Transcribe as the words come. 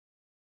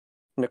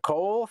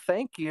Nicole,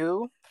 thank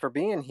you for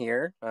being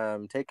here,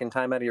 taking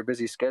time out of your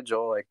busy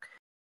schedule.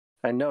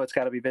 I know it's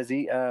got to be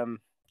busy,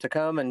 to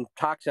come and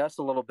talk to us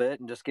a little bit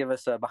and just give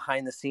us a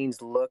behind the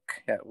scenes look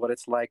at what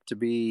it's like to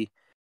be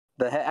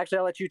Actually,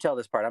 I'll let you tell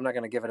this part. I'm not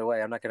going to give it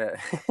away. I'm not going to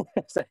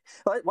say,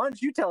 why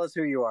don't you tell us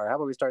who you are? How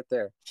about we start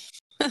there?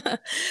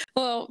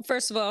 Well,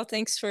 first of all,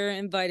 thanks for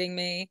inviting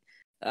me.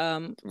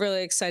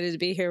 Really excited to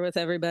be here with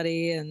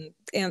everybody and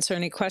answer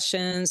any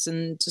questions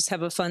and just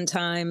have a fun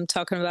time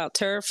talking about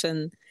turf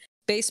and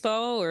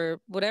baseball or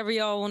whatever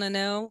y'all want to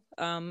know.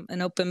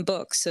 An open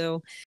book.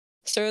 So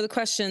throw the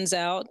questions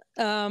out.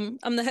 I'm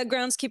the head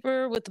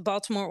groundskeeper with the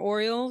Baltimore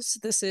Orioles.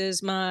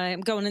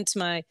 I'm going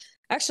into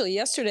actually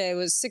yesterday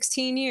was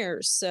 16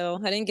 years. So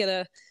I didn't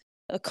get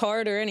a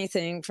card or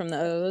anything from the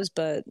O's,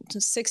 but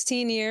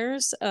 16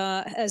 years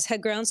as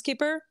head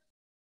groundskeeper.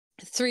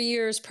 3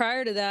 years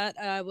prior to that,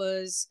 I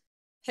was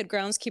head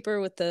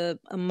groundskeeper with a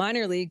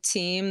minor league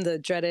team, the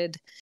dreaded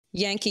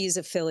Yankees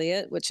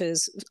affiliate, which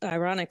is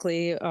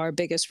ironically our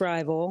biggest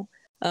rival,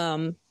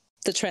 the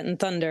Trenton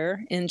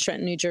Thunder in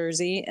Trenton, New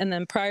Jersey. And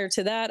then prior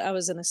to that, I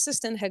was an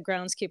assistant head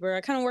groundskeeper.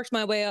 I kind of worked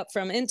my way up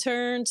from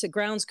intern to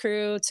grounds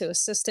crew to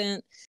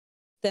assistant,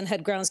 then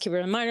head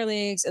groundskeeper in minor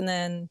leagues, and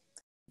then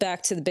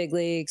back to the big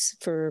leagues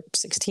for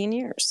 16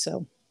 years.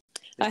 So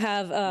I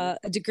have a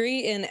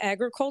degree in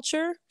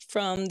agriculture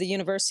from the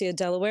University of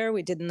Delaware.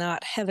 We did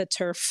not have a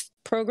turf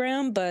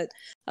program, but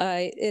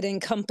it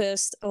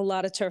encompassed a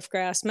lot of turf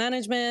grass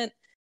management,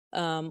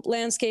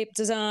 landscape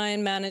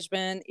design,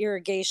 management,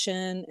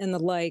 irrigation, and the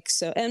like.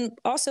 So, and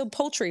also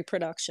poultry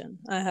production.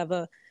 I have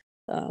a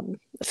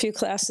few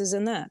classes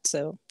in that.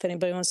 So if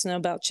anybody wants to know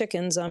about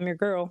chickens, I'm your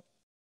girl.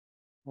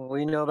 Well,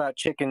 we know about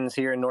chickens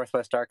here in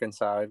Northwest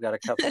Arkansas. We've got a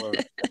couple of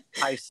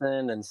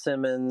Tyson and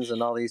Simmons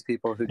and all these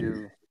people who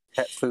do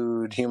pet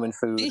food, human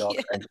food, all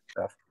kinds of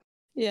stuff.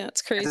 Yeah,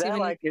 it's crazy. Is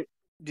that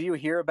do you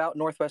hear about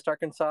Northwest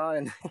Arkansas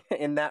and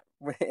in that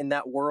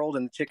world,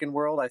 in the chicken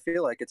world? I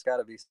feel like it's got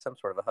to be some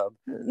sort of a hub.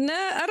 No,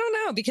 I don't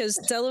know, because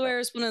Delaware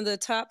is one of the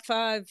top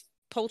 5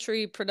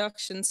 poultry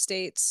production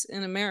states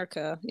in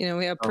America. You know,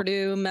 we have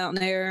Purdue,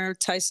 Mountain Air,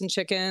 Tyson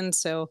Chicken.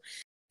 So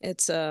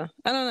it's I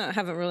don't know. I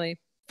haven't really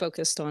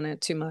focused on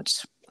it too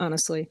much,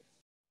 honestly.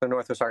 So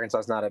Northwest Arkansas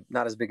is not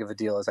as big of a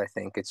deal as I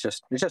think. It's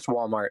just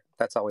Walmart.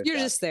 That's all we've got.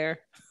 You're just there.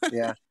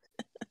 Yeah.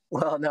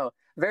 Well, no,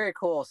 very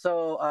cool.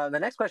 So the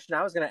next question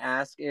I was going to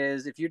ask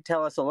is if you'd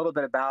tell us a little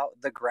bit about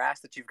the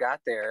grass that you've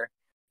got there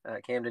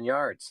at Camden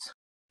Yards.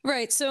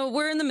 Right. So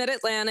we're in the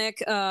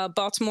Mid-Atlantic,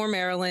 Baltimore,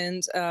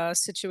 Maryland,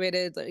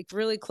 situated like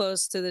really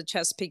close to the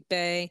Chesapeake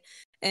Bay.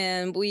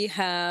 And we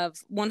have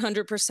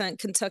 100%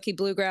 Kentucky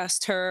bluegrass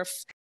turf.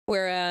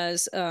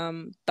 Whereas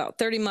about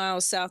 30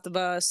 miles south of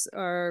us,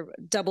 our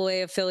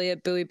AA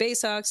affiliate Bowie Bay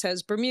Sox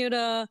has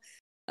Bermuda.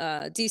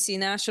 DC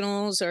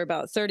Nationals are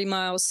about 30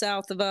 miles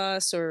south of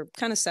us, or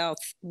kind of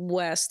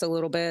southwest a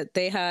little bit.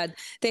 They had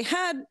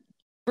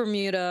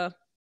Bermuda,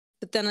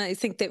 but then I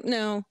think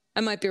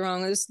I might be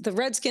wrong. The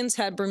Redskins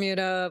had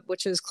Bermuda,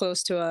 which is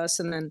close to us,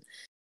 and then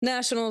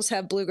Nationals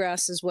have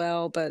bluegrass as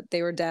well, but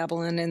they were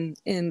dabbling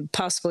in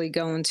possibly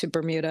going to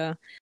Bermuda.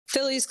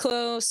 Philly's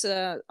close,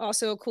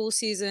 also a cool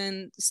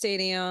season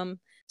stadium.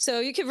 So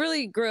you could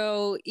really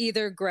grow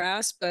either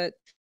grass, but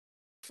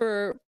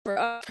for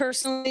us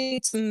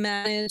personally to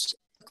manage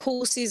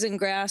cool season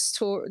grass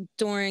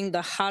during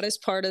the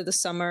hottest part of the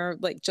summer,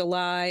 like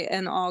July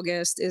and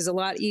August, is a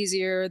lot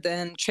easier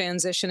than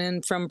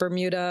transitioning from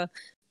Bermuda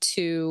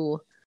to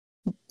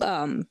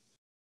transitioning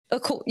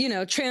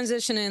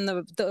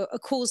a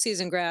cool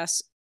season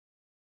grass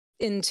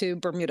into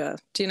Bermuda.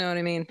 Do you know what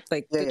I mean?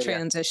 Like the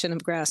transition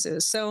of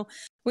grasses. So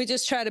we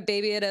just try to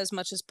baby it as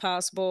much as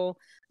possible.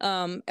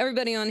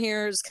 Everybody on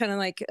here is kind of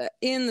like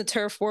in the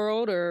turf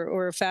world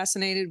or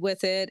fascinated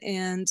with it.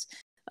 And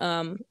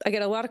I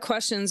get a lot of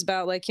questions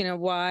about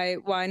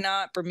why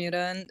not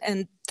Bermuda?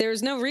 And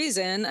there's no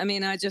reason. I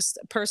mean, I just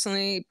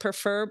personally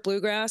prefer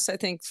bluegrass. I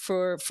think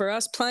for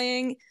us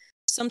playing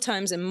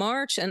sometimes in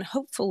March and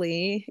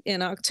hopefully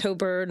in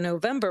October,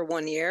 November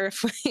one year,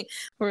 if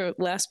we're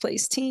last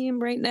place team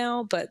right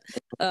now. But,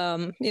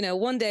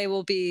 one day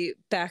we'll be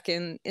back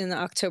in the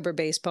October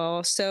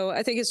baseball. So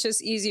I think it's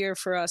just easier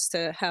for us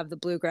to have the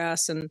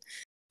bluegrass and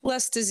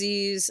less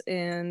disease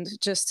and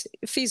just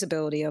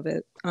feasibility of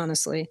it,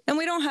 honestly. And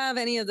we don't have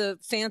any of the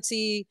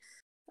fancy,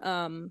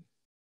 not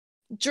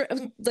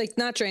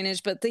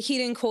drainage, but the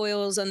heating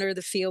coils under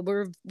the field.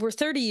 We're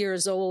 30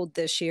 years old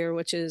this year,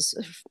 which is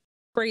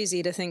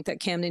crazy to think that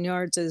Camden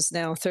Yards is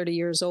now 30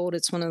 years old.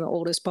 It's one of the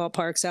oldest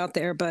ballparks out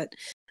there, but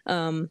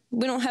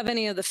we don't have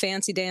any of the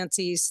fancy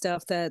dancy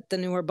stuff that the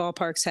newer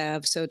ballparks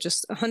have. So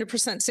just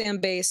 100% sand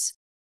base,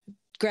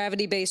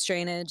 gravity based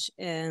drainage,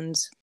 and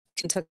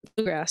Kentucky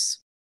bluegrass.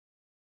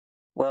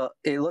 Well,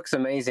 it looks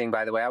amazing,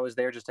 by the way. I was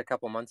there just a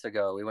couple months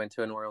ago. We went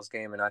to an Orioles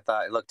game and I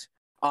thought it looked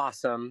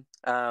awesome.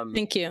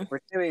 Thank you.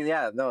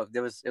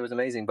 It was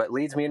amazing, but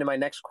leads me into my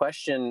next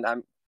question.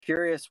 I'm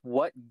curious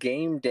what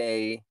game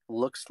day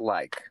looks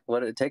like.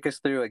 Take us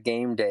through a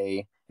game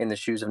day in the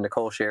shoes of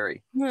Nicole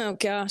Sherry? Oh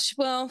gosh.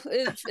 Well,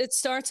 it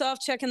starts off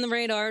checking the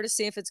radar to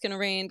see if it's going to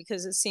rain,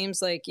 because it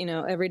seems like,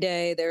 every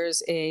day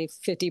there's a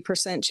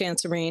 50%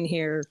 chance of rain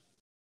here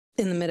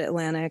in the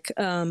mid-Atlantic.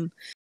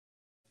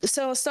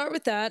 So I'll start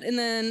with that, and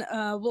then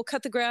we'll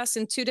cut the grass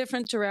in two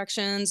different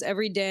directions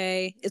every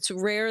day. It's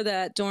rare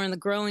that during the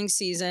growing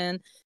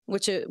season,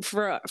 which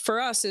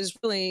for us is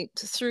really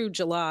through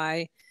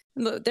July,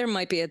 there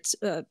might be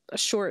a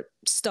short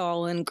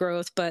stall in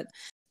growth, but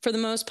for the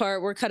most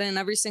part, we're cutting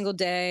every single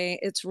day.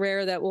 It's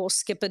rare that we'll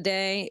skip a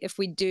day. If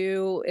we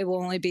do, it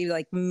will only be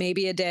like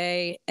maybe a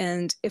day.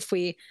 And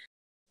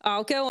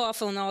I'll go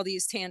off on all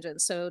these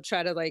tangents, so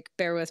try to like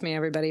bear with me,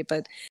 everybody.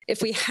 But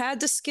if we had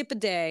to skip a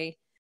day,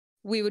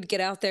 we would get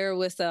out there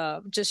with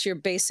just your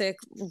basic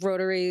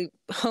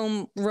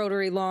home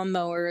rotary lawn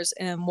mowers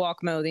and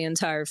walk mow the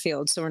entire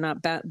field. So we're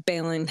not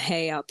baling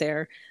hay out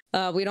there.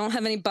 We don't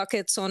have any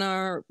buckets on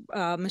our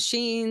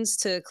machines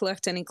to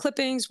collect any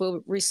clippings.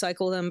 We'll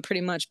recycle them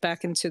pretty much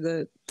back into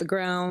the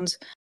ground.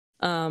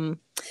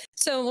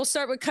 So we'll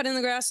start with cutting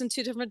the grass in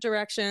two different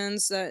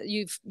directions.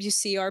 You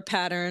see our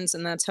patterns,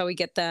 and that's how we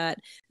get that.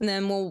 And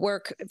then we'll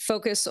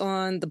focus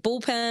on the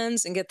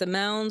bullpens and get the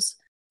mounds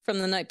from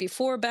the night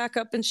before back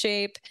up in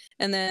shape,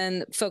 and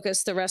then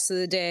focus the rest of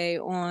the day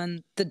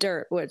on the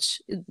dirt,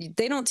 which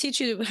they don't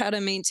teach you how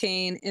to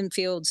maintain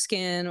infield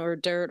skin or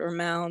dirt or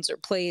mounds or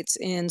plates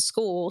in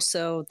school.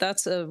 So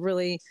that's a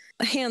really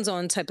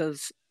hands-on type of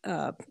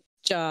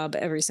job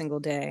every single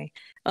day.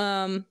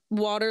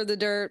 Water the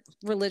dirt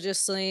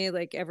religiously,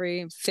 like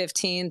every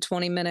 15,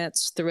 20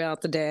 minutes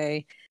throughout the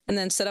day, and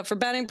then set up for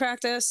batting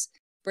practice,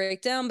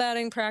 break down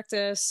batting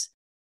practice,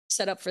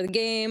 set up for the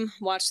game,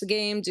 watch the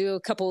game, do a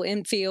couple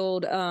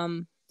infield,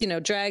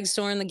 drags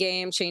during the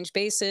game, change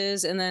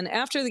bases. And then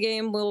after the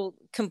game, we'll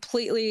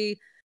completely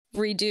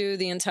redo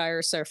the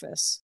entire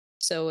surface,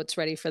 so it's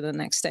ready for the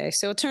next day.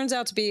 So it turns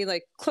out to be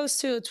like close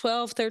to a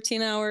 12,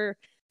 13-hour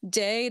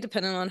day,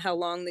 depending on how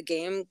long the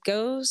game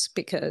goes,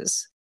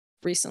 because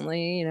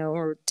recently,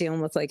 we're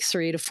dealing with like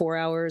 3 to 4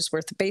 hours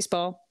worth of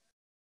baseball,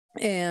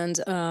 and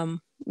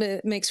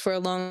it makes for a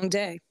long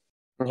day.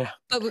 Yeah.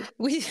 But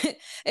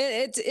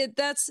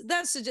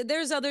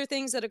there's other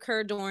things that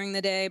occur during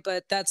the day,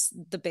 but that's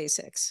the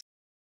basics.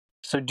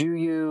 So do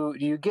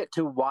you get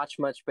to watch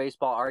much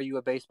baseball? Are you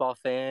a baseball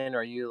fan?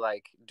 Are you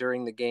like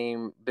during the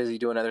game busy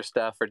doing other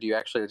stuff, or do you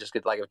actually just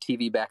get like a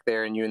TV back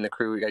there and you and the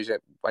crew,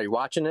 are you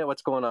watching it?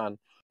 What's going on?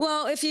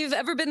 Well, if you've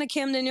ever been to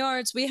Camden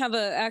Yards, we have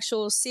an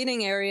actual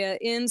seating area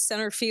in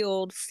center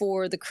field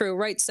for the crew,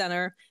 right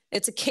center.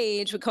 It's a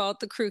cage. We call it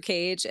the crew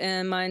cage.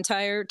 And my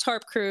entire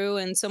tarp crew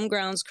and some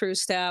grounds crew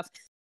staff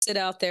sit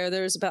out there.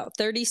 There's about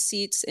 30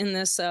 seats in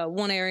this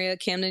one area,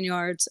 Camden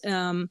Yards.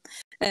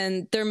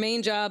 And their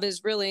main job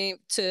is really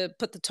to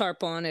put the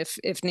tarp on if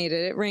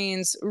needed. It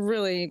rains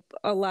really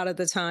a lot of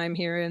the time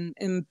here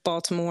in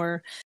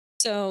Baltimore.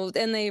 So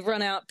then they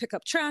run out, pick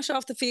up trash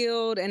off the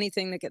field,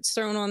 anything that gets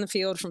thrown on the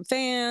field from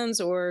fans,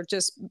 or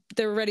just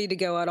they're ready to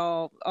go at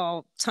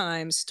all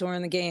times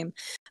during the game.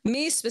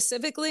 Me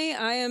specifically,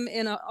 I am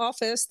in an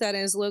office that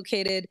is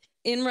located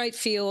in right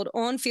field,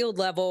 on field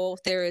level.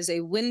 There is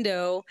a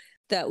window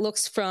that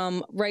looks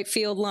from right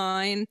field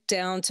line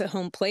down to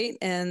home plate,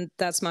 and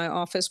that's my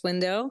office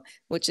window,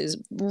 which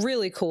is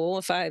really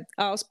cool.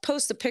 I'll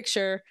post a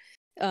picture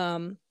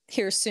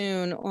here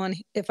soon on,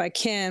 if I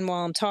can,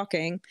 while I'm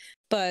talking.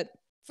 But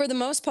for the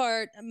most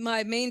part,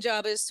 my main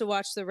job is to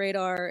watch the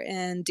radar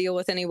and deal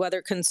with any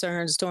weather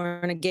concerns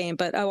during a game.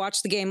 But I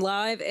watch the game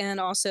live and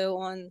also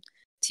on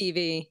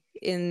TV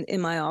in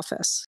my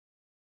office.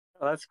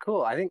 Oh, that's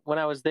cool. I think when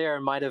I was there, I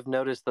might have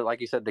noticed that,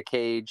 like you said, the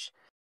cage,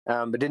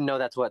 but didn't know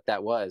that's what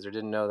that was, or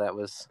didn't know it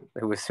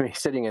was me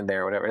sitting in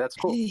there or whatever. That's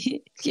cool.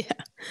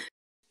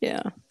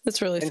 Yeah,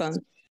 that's really fun.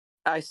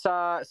 I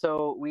saw.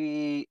 So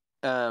we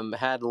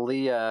had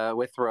Leah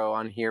Withrow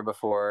on here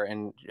before,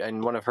 and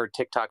one of her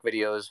TikTok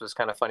videos was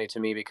kind of funny to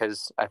me,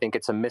 because I think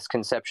it's a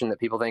misconception that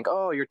people think,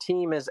 oh, your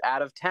team is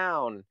out of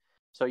town,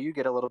 so you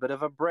get a little bit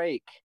of a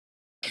break.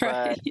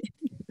 Right.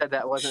 But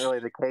that wasn't really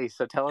the case.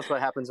 So tell us what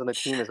happens when the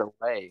team is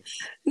away.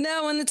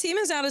 No, when the team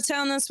is out of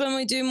town, that's when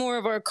we do more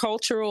of our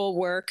cultural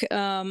work.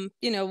 We'll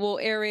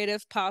aerate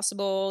if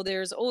possible.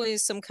 There's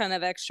always some kind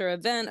of extra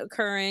event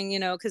occurring,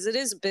 because it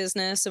is a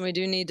business, and we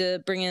do need to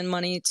bring in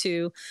money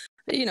to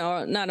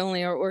not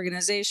only our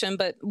organization,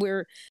 but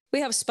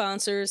we have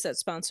sponsors that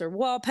sponsor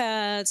wall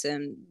pads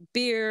and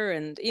beer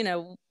and,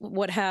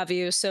 what have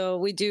you. So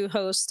we do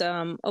host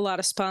a lot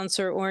of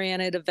sponsor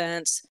oriented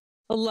events,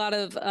 a lot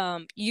of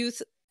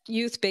youth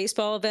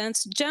baseball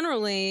events.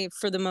 Generally,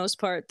 for the most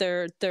part,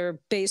 they're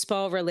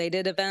baseball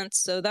related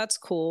events. So that's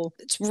cool.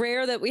 It's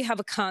rare that we have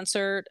a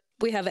concert.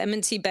 We have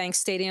M&T Bank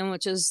Stadium,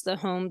 which is the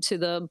home to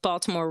the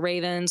Baltimore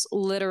Ravens,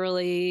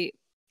 literally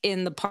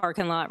in the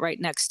parking lot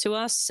right next to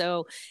us.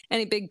 So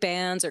any big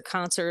bands or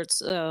concerts,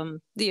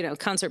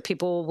 concert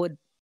people would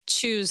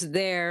choose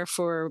there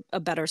for a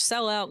better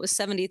sellout with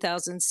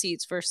 70,000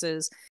 seats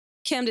versus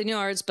Camden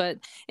Yards, but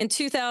in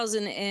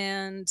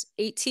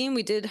 2018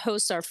 we did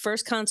host our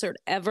first concert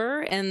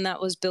ever, and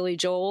that was Billy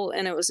Joel,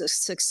 and it was a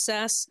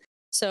success.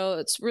 So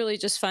it's really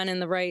just finding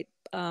the right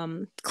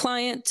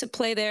client to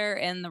play there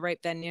and the right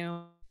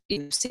venue,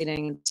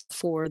 seating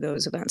for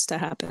those events to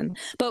happen.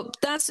 But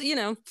that's,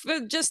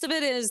 the gist of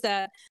it is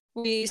that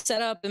we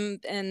set up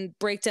and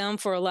break down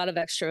for a lot of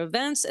extra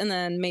events, and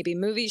then maybe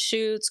movie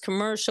shoots,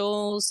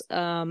 commercials,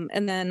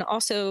 and then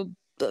also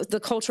the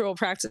cultural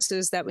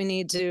practices that we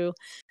need to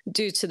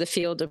do to the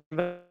field of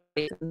our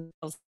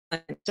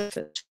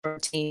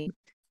team.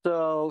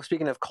 So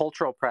speaking of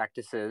cultural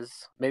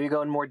practices, maybe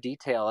go in more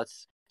detail.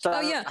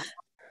 Yeah.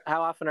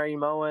 How often are you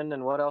mowing,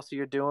 and what else are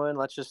you doing?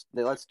 Let's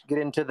get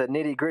into the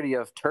nitty gritty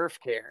of turf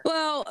care.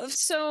 Well,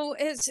 so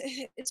it's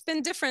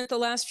been different the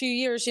last few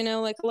years.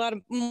 Like a lot of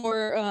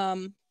more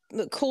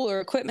cooler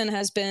equipment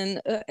has been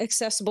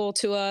accessible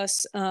to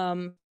us.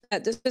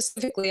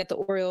 Specifically at the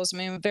Orioles, I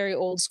mean, very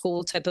old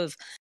school type of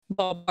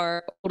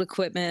ballpark, old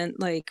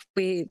equipment. Like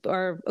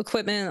our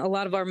equipment, a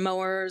lot of our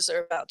mowers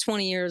are about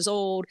 20 years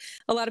old.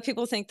 A lot of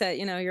people think that,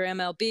 you're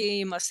MLB,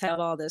 you must have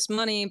all this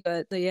money,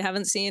 but you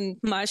haven't seen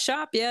my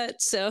shop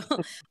yet. So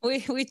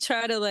we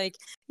try to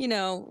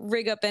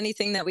rig up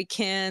anything that we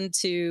can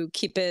to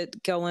keep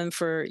it going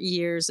for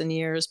years and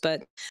years.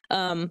 But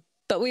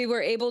we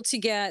were able to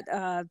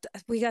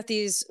we got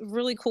these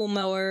really cool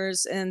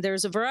mowers, and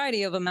there's a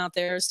variety of them out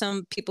there.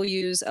 Some people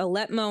use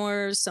Alette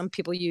mowers, some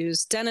people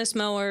use Dennis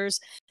mowers.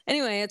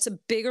 Anyway, it's a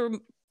bigger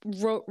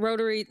a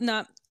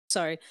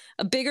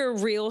bigger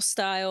reel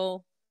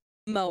style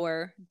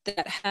mower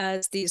that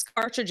has these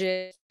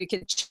cartridges you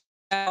can check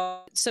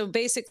out. So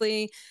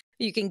basically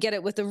you can get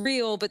it with a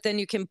reel, but then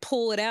you can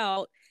pull it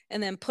out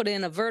and then put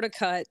in a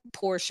verticut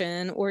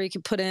portion, or you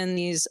can put in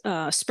these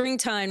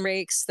springtime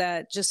rakes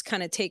that just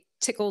kind of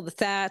tickle the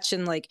thatch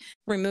and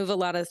remove a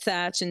lot of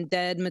thatch and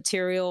dead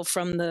material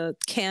from the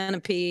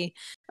canopy.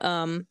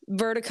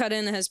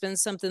 Verticutting has been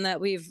something that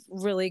we've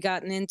really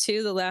gotten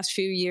into the last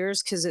few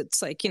years, because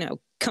it's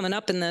coming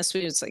up in this,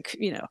 it's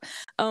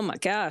oh my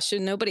gosh,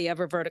 nobody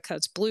ever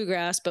verticuts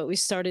bluegrass, but we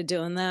started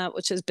doing that,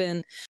 which has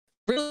been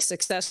really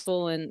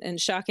successful and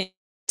shocking.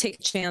 Take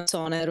a chance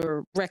on it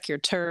or wreck your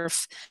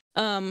turf.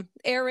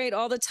 Aerate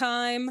all the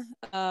time.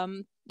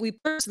 We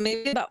burst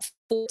maybe about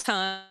 4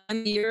 times a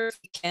year if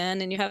you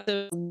can, and you have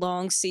the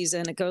long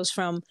season. It goes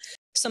from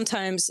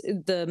sometimes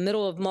the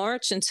middle of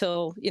March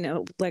until,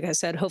 like I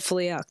said,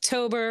 hopefully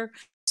October.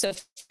 So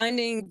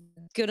finding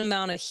good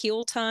amount of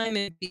heel time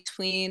in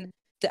between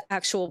the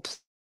actual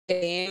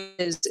game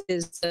is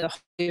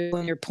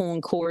when you're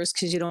pulling cores,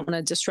 because you don't want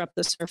to disrupt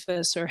the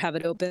surface or have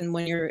it open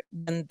when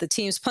the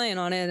team's playing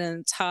on it and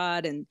it's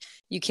hot and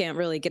you can't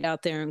really get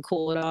out there and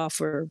cool it off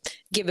or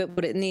give it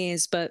what it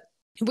needs. But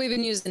we've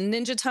been using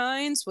Ninja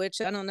Tines, which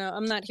I don't know.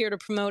 I'm not here to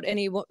promote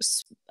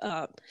anybody's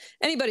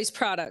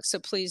product, so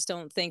please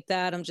don't think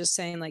that. I'm just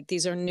saying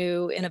these are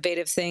new,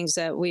 innovative things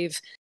that we've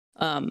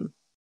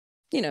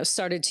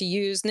started to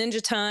use.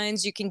 Ninja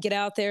Tines, you can get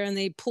out there and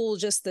they pull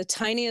just the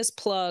tiniest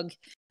plug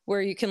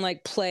where you can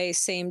play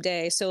same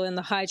day. So in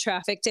the high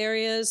trafficked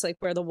areas,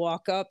 where the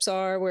walk-ups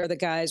are, where the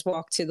guys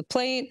walk to the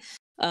plate,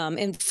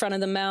 in front of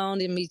the mound,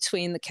 in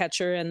between the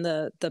catcher and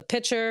the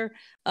pitcher,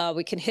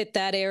 we can hit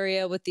that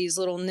area with these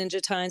little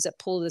Ninja Tines that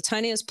pull the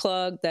tiniest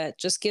plug that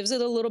just gives it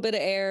a little bit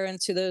of air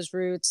into those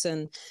roots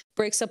and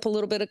breaks up a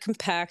little bit of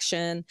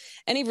compaction.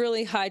 Any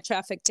really high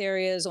trafficked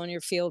areas on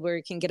your field where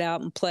you can get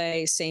out and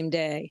play same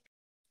day.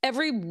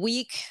 Every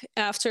week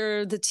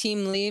after the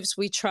team leaves,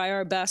 we try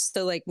our best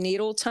to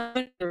needle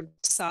tine or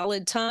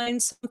solid tine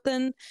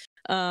something,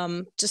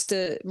 just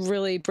to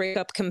really break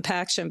up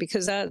compaction,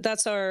 because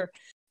that's the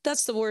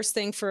worst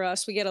thing for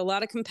us. We get a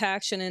lot of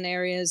compaction in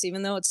areas,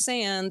 even though it's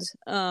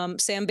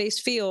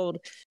sand-based field,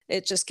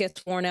 it just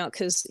gets worn out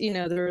because,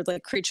 they're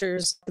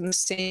creatures in the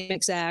same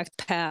exact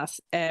path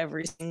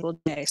every single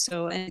day.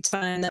 So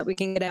anytime that we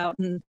can get out,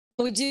 and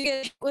we do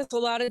get with a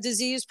lot of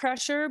disease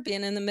pressure.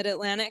 Being in the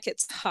mid-Atlantic,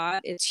 it's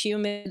hot, it's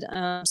humid.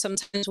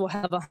 Sometimes we'll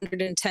have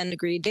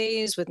 110-degree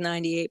days with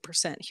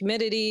 98%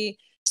 humidity.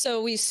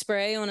 So we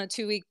spray on a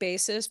 2-week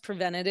basis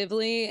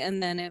preventatively,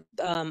 and then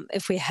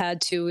if we had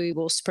to, we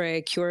will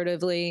spray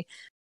curatively.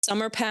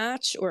 Summer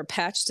patch or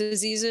patch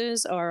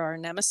diseases are our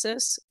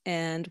nemesis,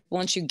 and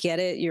once you get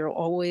it, you're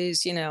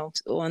always,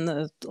 on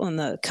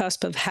the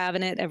cusp of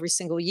having it every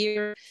single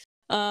year.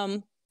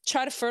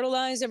 Try to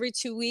fertilize every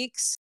 2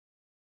 weeks.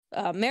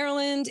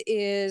 Maryland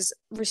is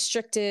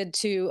restricted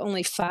to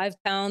only 5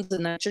 pounds of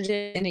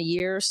nitrogen in a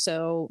year.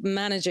 So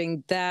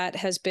managing that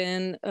has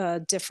been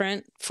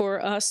different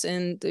for us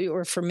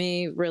or for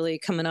me, really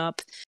coming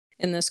up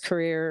in this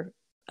career.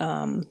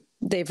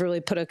 They've really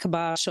put a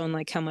kibosh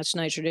on how much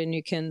nitrogen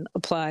you can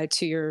apply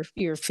to your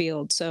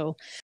field. So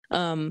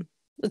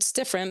it's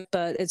different,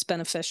 but it's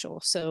beneficial.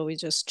 So we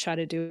just try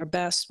to do our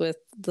best with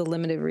the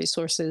limited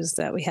resources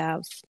that we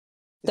have.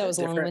 That was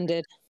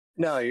long-winded.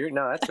 No,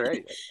 that's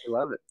great. I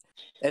love it.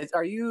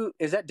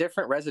 Is that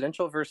different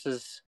residential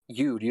versus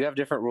you? Do you have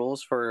different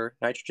rules for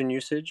nitrogen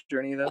usage or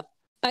any of that?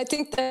 I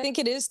think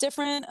it is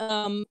different.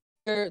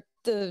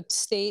 the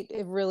state,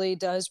 it really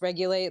does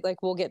regulate.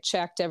 Like we'll get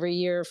checked every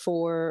year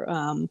for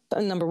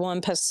number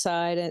one,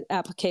 pesticide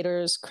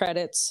applicators,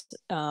 credits.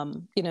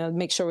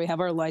 Make sure we have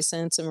our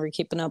license and we're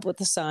keeping up with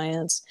the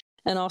science.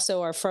 And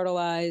also our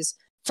fertilizer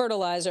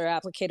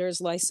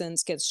applicators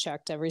license gets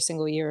checked every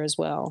single year as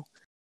well.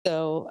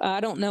 So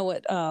I don't know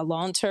what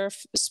lawn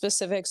turf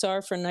specifics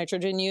are for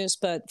nitrogen use,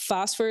 but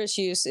phosphorus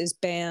use is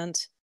banned.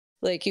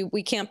 Like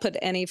we can't put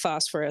any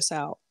phosphorus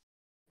out.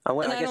 And I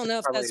I guess don't it's know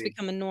if that's probably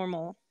becoming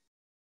normal.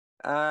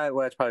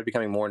 well, it's probably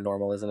becoming more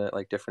normal, isn't it?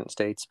 Like different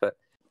states, but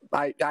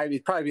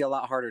it'd probably be a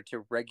lot harder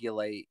to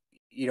regulate,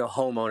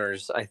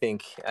 homeowners. I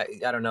think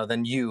I don't know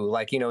than you.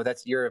 Like,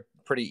 you're a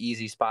pretty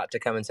easy spot to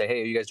come and say,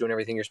 hey, are you guys doing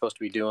everything you're supposed to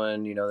be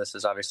doing? This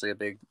is obviously a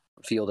big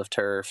field of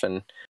turf,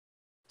 and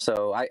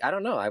so I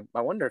don't know.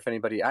 I wonder if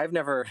I've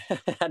never had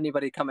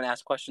anybody come and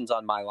ask questions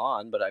on my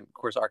lawn, but of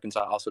course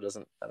Arkansas also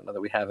doesn't. I don't know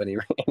that we have any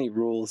any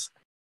rules.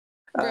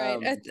 Right.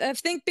 Um, I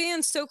think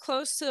being so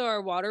close to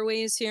our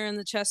waterways here in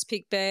the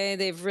Chesapeake Bay,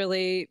 they've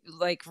really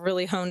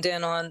honed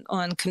in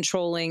on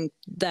controlling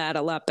that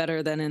a lot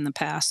better than in the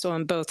past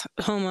on both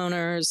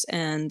homeowners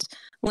and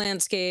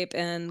landscape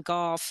and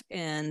golf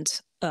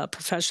and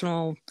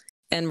professional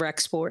and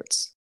rec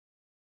sports.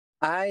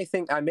 I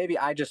think maybe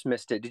I just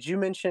missed it. Did you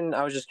mention?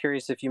 I was just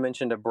curious if you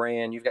mentioned a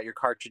brand. You've got your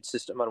cartridge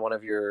system on one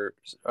of your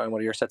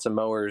sets of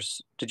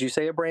mowers. Did you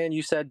say a brand?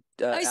 You said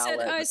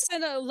Outlet. I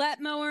said let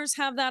mowers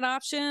have that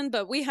option,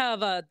 but we have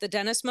the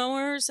Dennis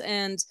mowers,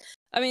 and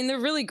I mean they're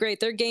really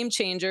great. They're game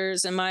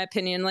changers in my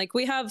opinion. Like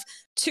we have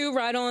two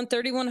ride-on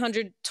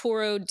 3100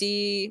 Toro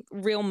D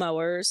reel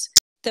mowers.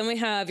 Then we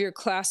have your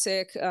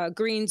classic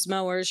greens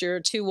mowers, your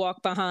two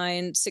walk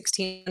behind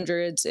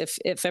 1600s.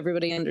 If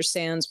everybody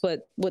understands what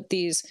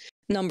these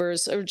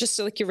numbers are, just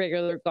like your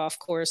regular golf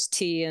course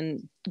tee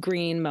and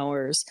green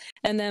mowers.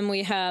 And then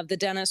we have the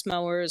Dennis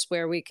mowers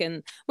where we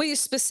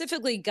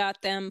specifically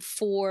got them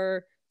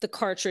for the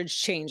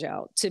cartridge change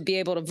out to be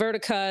able to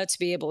vertica, to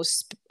be able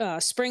to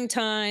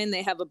springtime.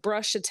 They have a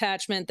brush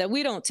attachment that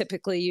we don't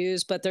typically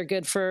use, but they're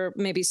good for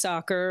maybe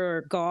soccer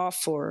or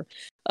golf or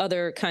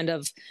other kind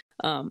of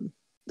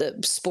the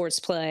sports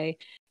play.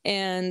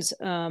 And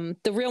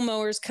the reel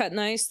mowers cut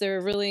nice.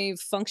 They're really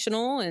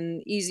functional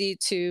and easy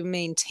to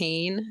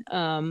maintain.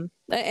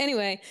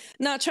 Anyway,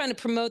 not trying to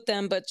promote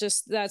them, but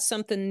just that's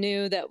something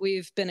new that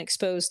we've been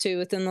exposed to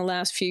within the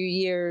last few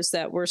years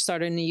that we're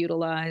starting to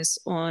utilize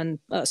on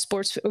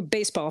sports,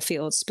 baseball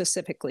fields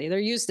specifically. They're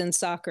used in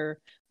soccer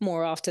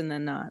more often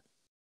than not.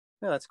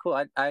 Yeah, that's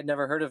cool. I'd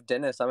never heard of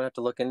Dennis. I'm gonna have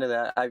to look into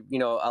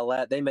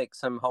that. They make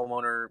some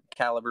homeowner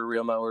caliber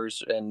reel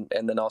mowers, and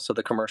then also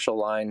the commercial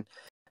line.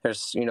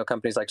 There's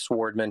companies like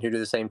Swardman who do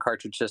the same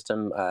cartridge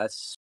system. I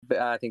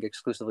think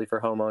exclusively for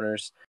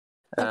homeowners.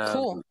 Oh,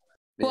 cool.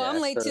 Well, Yeah,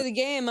 I'm late so, to the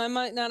game. I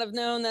might not have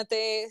known that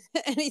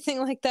anything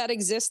like that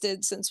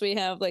existed since we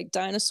have like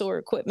dinosaur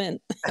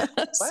equipment.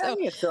 well,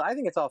 So I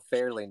think it's all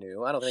fairly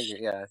new. I don't think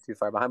you're too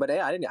far behind. But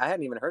yeah, I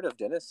hadn't even heard of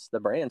Dennis the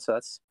brand, so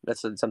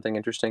that's something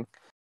interesting.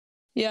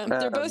 yeah,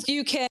 they're Um, both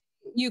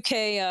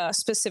UK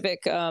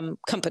specific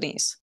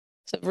companies.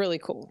 So really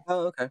cool.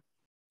 oh, okay.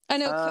 I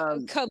know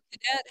Um, Cub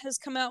Cadet has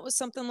come out with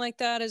something like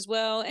that as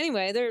well.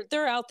 Anyway,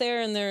 they're out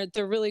there and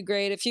they're really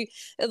great. If you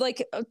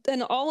like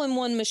an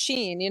all-in-one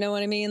machine, you know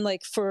what I mean?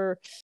 Like for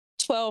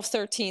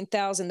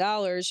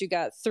 $13,000, you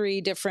got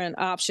three different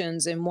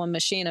options in one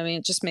machine. I mean,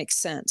 it just makes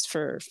sense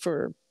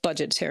for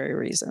budgetary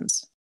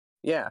reasons.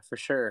 yeah, for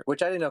sure.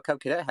 Which I didn't know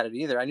Cub Cadet had it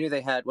either. I knew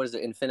they had, what is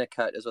it,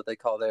 Infinicut is what they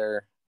call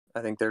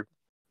I think their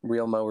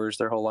reel mowers,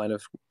 their whole line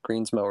of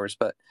greens mowers,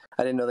 but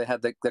I didn't know they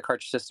had the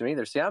cartridge system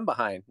either. See, I'm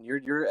behind.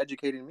 You're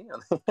educating me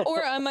on that.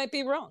 Or I might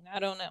be wrong. I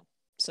don't know.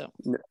 So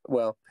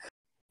Well,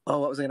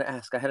 what was I going to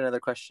ask? I had another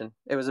question.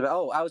 It was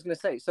about, I was going to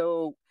say,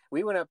 so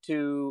we went up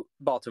to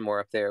Baltimore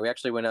up there. We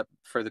actually went up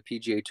for the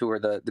PGA Tour.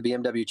 The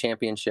BMW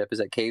Championship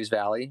is at Caves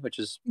Valley, which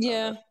is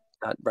yeah,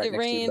 not right it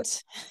next to you,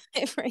 but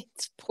rained. It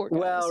rained. Poor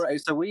well, guys.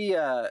 right. So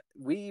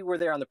we were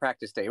there on the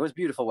practice day. It was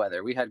beautiful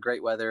weather. We had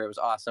great weather. It was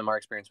awesome. Our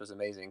experience was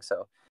amazing.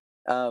 So,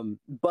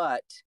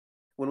 but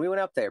when we went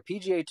up there,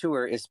 PGA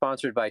Tour is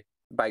sponsored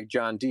by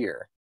John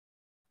Deere.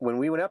 When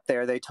we went up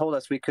there, they told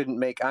us we couldn't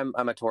make. I'm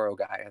a Toro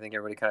guy. I think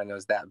everybody kind of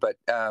knows that, but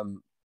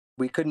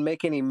we couldn't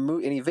make any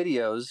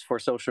videos for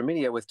social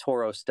media with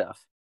Toro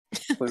stuff.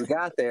 When we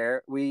got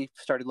there, we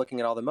started looking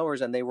at all the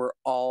mowers, and they were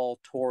all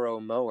Toro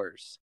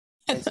mowers.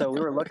 And so we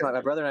were looking at my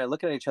brother and I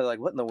looking at each other like,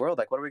 what in the world?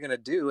 Like, what are we going to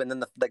do? And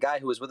then the guy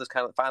who was with us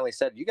kind of finally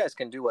said, you guys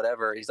can do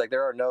whatever. He's like,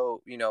 there are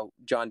no,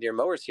 John Deere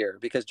mowers here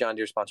because John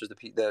Deere sponsors the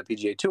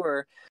PGA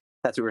Tour.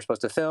 That's what we were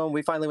supposed to film.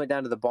 We finally went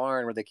down to the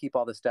barn where they keep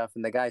all this stuff.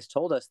 And the guys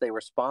told us they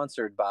were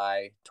sponsored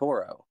by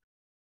Toro.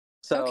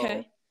 So,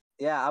 Okay.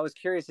 yeah, I was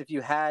curious if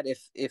you had,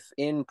 if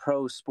in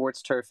pro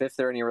sports turf, if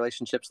there are any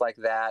relationships like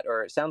that,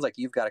 or it sounds like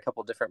you've got a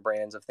couple different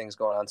brands of things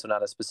going on. So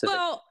not a specific.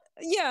 Well,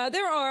 yeah,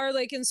 there are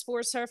like in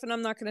sports turf, and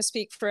I'm not going to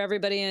speak for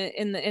everybody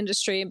in the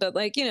industry, but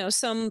like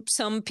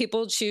some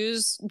people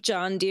choose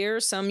John Deere,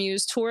 some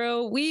use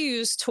Toro. We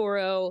use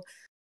Toro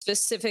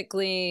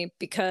specifically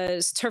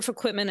because Turf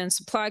Equipment and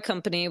Supply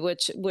Company,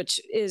 which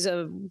is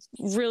a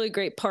really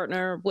great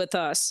partner with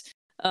us,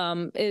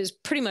 is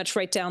pretty much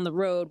right down the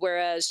road.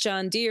 Whereas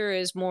John Deere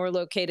is more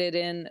located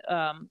in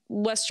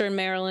Western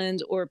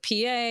Maryland or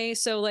PA.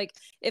 So, like,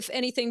 if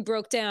anything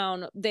broke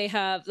down, they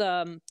have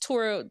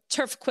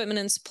Turf Equipment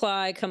and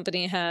Supply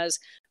Company has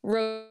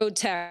road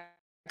techs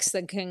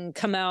that can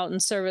come out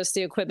and service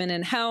the equipment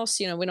in house.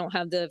 We don't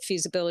have the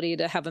feasibility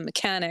to have a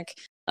mechanic,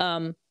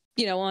 on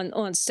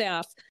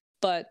staff,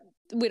 but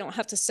we don't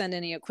have to send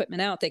any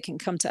equipment out. They can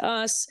come to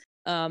us.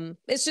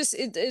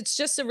 It's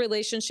just a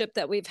relationship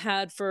that we've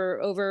had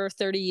for over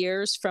 30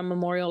 years from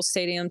Memorial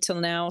Stadium till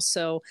now.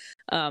 So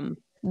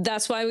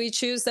that's why we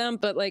choose them.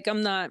 But like,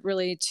 I'm not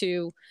really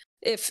too.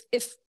 If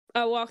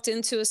I walked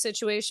into a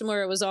situation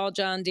where it was all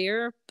John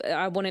Deere,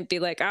 I wouldn't be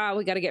like,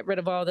 we got to get rid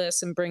of all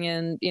this and bring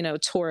in,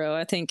 Toro.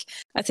 I think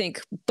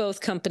both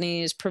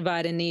companies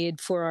provide a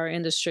need for our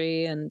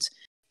industry and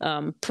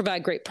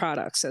provide great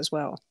products as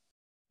well.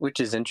 Which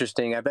is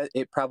interesting. I bet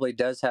it probably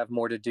does have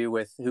more to do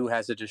with who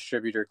has a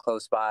distributor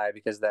close by,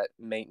 because that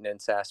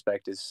maintenance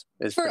aspect is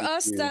for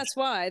us huge. That's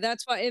why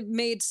it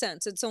made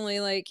sense. It's only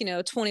like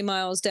 20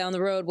 miles down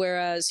the road,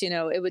 whereas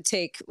it would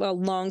take a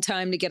long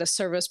time to get a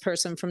service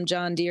person from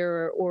John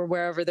Deere or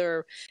wherever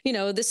they're.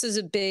 This is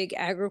a big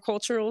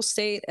agricultural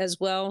state as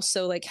well,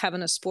 so like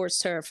having a sports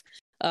turf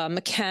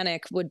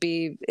mechanic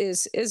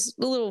is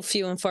a little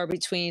few and far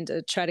between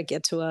to try to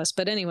get to us.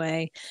 But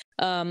anyway,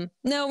 no,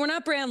 we're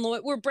not brand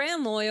loyal. We're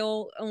brand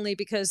loyal only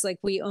because like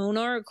we own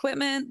our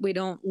equipment. We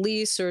don't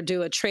lease or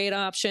do a trade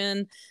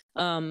option.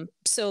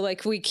 So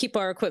like we keep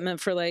our equipment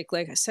for like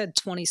I said,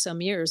 20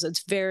 some years.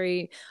 It's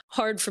very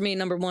hard for me,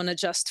 number one, to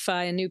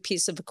justify a new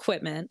piece of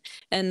equipment.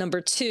 And number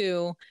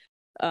two,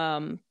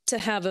 to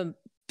have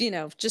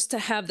just to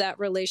have that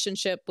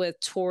relationship with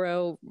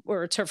Toro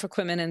or Turf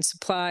Equipment and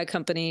Supply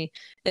Company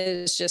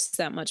is just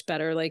that much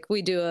better. Like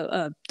we do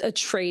a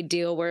trade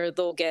deal where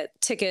they'll get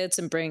tickets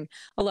and bring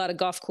a lot of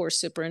golf course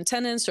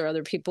superintendents or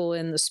other people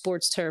in the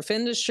sports turf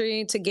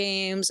industry to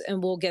games,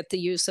 and we'll get the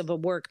use of a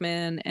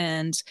workman.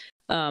 And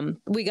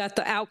we got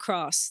the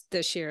Outcross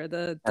this year,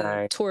 the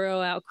Toro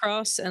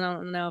Outcross. And I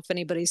don't know if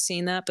anybody's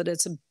seen that, but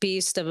it's a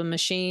beast of a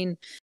machine.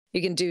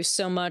 You can do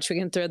so much. We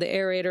can throw the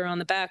aerator on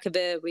the back of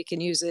it. We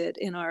can use it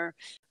in our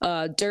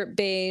dirt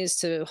bays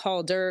to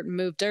haul dirt and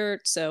move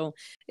dirt. So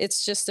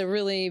it's just a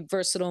really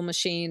versatile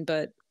machine.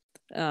 But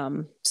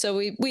so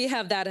we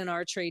have that in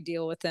our trade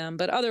deal with them.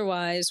 But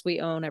otherwise, we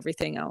own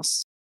everything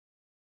else.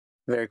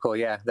 Very cool.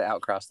 Yeah, the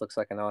Outcross looks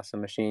like an awesome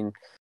machine.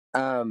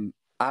 Now,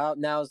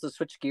 let's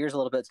switch gears a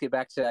little bit. Let's get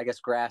back to, I guess,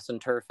 grass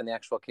and turf and the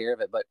actual care of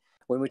it. But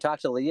when we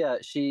talked to Leah,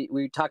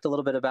 we talked a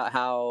little bit about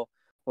how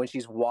when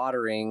she's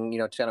watering,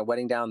 kind of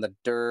wetting down the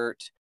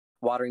dirt,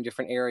 watering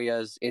different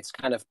areas, it's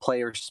kind of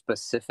player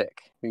specific.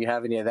 Do you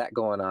have any of that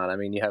going on? I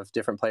mean, you have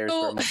different players.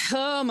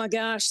 Oh my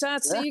gosh,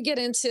 you get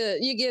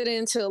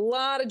into a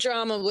lot of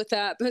drama with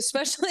that,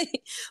 especially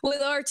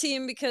with our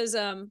team, because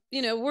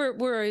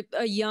we're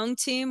a young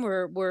team.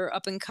 We're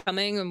up and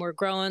coming and we're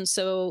growing.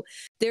 So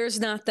there's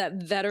not that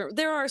veteran.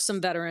 There are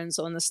some veterans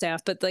on the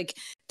staff, but like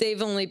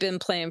they've only been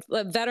playing.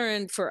 A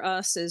veteran for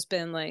us has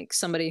been like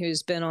somebody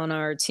who's been on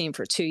our team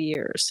for 2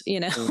 years.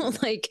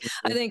 Like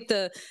I think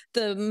the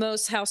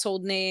most household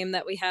name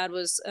that we had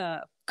was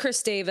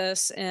Chris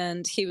Davis,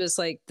 and he was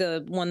like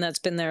the one that's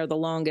been there the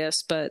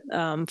longest. But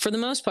for the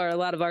most part, a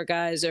lot of our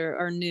guys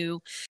are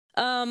new.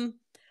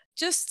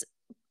 Just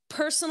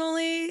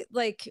personally,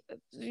 like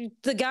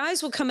the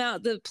guys will come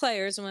out, the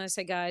players, and when I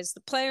say guys,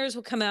 the players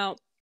will come out,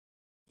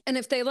 and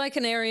if they like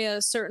an area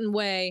a certain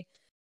way,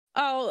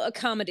 I'll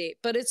accommodate.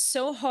 But it's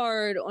so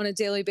hard on a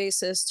daily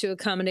basis to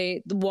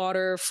accommodate the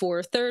water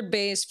for third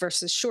base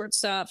versus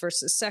shortstop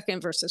versus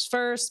second versus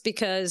first,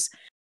 because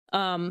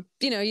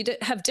you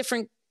have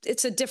different.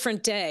 It's a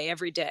different day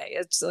every day.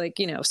 It's like,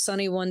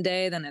 sunny one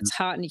day, then it's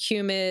hot and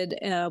humid,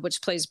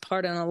 which plays a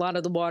part in a lot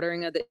of the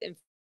watering of the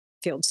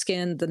infield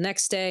skin the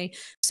next day.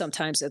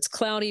 Sometimes it's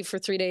cloudy for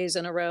 3 days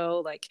in a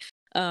row. Like,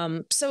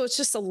 so it's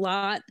just a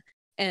lot.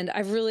 And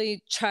I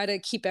really try to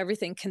keep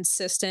everything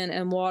consistent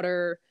and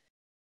water.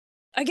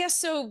 I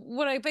guess so.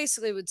 What I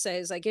basically would say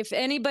is, like, if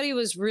anybody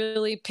was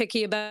really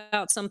picky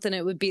about something,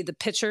 it would be the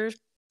pitcher,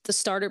 the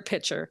starter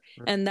pitcher.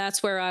 And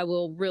that's where I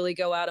will really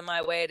go out of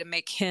my way to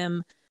make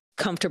him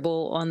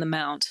comfortable on the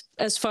mound.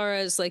 As far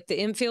as like the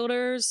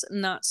infielders,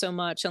 not so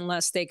much,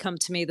 unless they come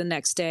to me the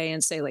next day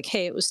and say like,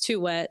 hey, it was too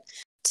wet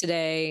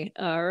today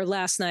or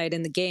last night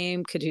in the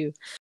game. Could you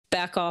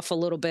back off a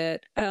little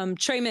bit?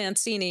 Trey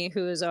Mancini,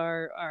 who is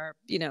our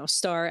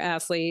star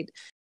athlete,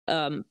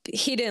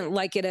 he didn't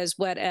like it as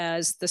wet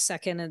as the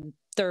second and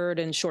third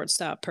and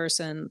shortstop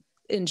person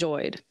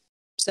enjoyed.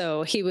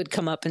 So he would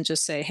come up and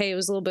just say, hey, it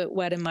was a little bit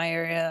wet in my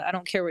area. I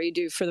don't care what you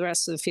do for the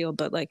rest of the field,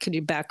 but like, could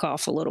you back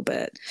off a little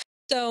bit?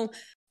 So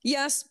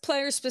yes,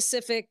 player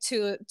specific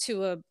to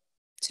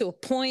a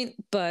point,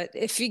 but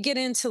if you get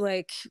into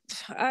like,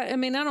 I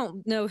mean, I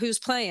don't know who's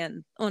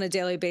playing on a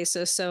daily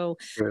basis. So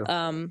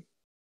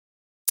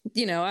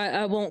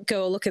I won't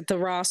go look at the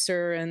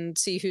roster and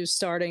see who's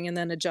starting and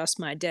then adjust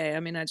my day. I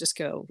mean, I just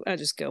go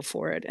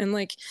for it. And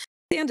like,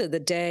 at the end of the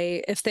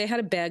day, if they had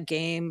a bad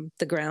game,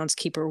 the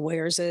groundskeeper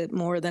wears it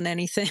more than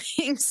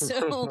anything.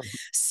 So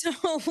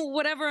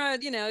whatever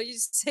you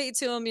say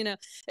to them,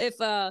 if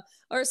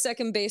our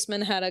second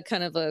baseman had a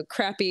kind of a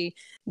crappy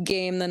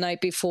game the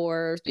night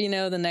before,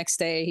 the next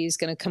day he's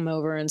going to come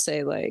over and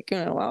say like,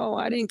 oh,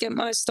 I didn't get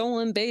my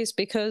stolen base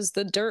because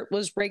the dirt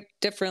was raked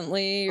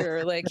differently,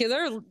 or like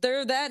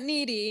they're that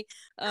needy.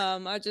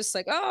 I just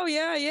like, oh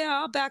yeah,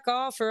 I'll back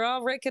off, or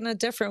I'll rake in a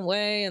different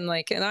way, and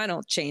I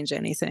don't change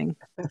anything.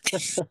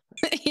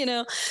 you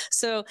know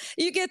so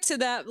you get to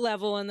that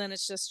level, and then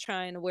it's just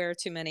trying to wear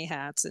too many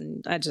hats,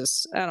 and I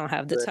don't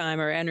have the time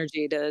or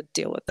energy to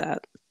deal with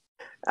that.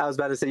 I was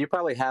about to say, you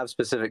probably have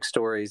specific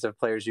stories of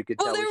players you could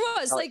Well, tell. there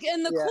was like,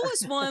 and the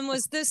coolest one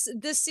was this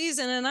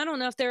season, and I don't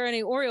know if there are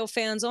any Oriole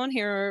fans on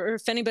here, or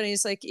if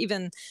anybody's like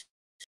even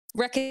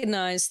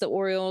recognized the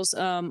Orioles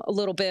a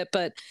little bit,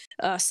 but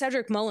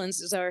Cedric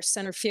Mullins is our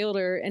center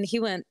fielder, and he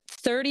went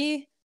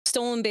 30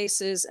 stolen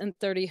bases and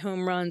 30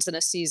 home runs in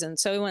a season.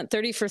 So he went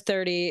 30 for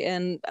 30,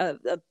 and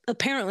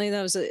apparently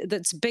that's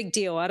a big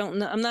deal. I don't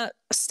know, I'm not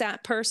a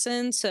stat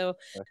person, so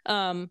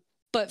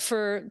but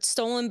for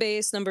stolen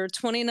base number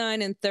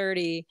 29 and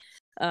 30,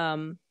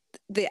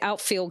 the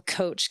outfield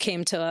coach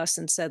came to us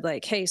and said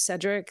like, hey,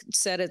 Cedric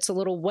said it's a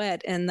little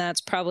wet, and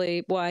that's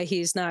probably why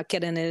he's not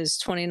getting his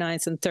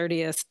 29th and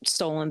 30th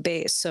stolen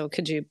base. So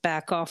could you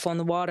back off on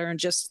the water and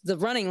just the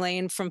running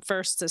lane from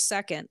first to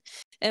second?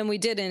 And we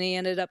did, and he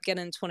ended up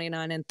getting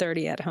 29 and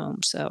 30 at home.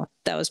 So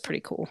that was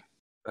pretty cool.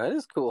 That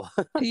is cool.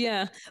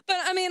 Yeah. But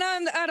I mean,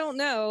 I don't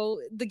know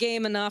the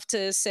game enough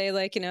to say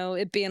like,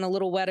 it being a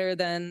little wetter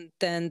than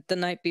the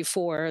night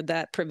before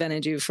that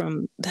prevented you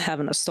from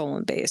having a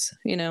stolen base,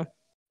 You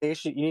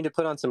need to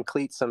put on some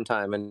cleats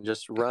sometime and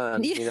just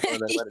run, Yeah,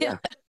 and then let it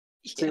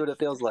see what it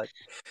feels like.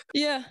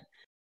 Yeah.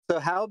 So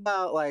how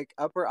about like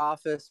upper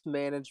office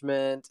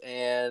management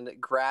and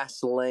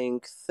grass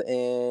length,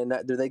 and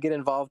do they get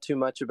involved too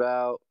much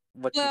about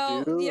what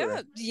you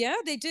do? Yeah,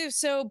 they do.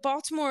 So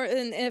Baltimore,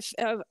 and if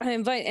I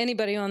invite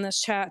anybody on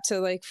this chat to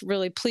like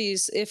really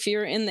please, if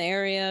you're in the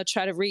area,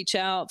 try to reach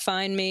out,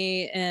 find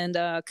me, and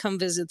come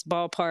visit the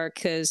ballpark,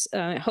 because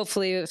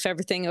hopefully if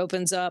everything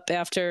opens up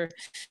after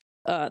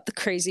the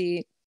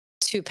crazy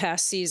 2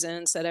 past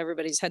seasons that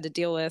everybody's had to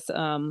deal with,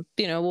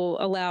 we'll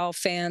allow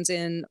fans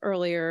in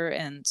earlier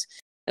and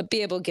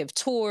be able to give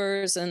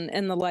tours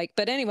and the like.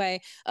 But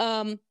anyway,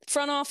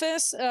 front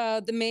office,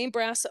 the main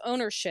brass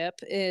ownership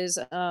is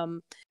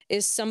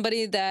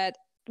somebody that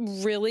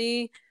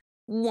really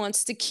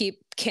wants to keep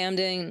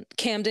Camden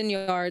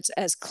Yards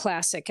as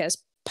classic as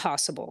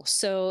possible.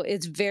 So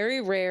it's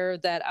very rare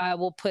that I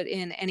will put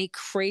in any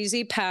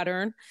crazy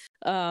pattern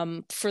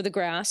for the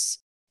grass.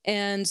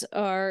 And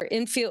our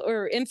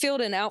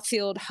infield and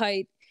outfield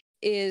height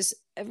is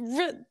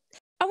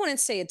I wouldn't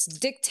say it's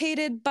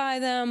dictated by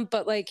them,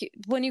 but like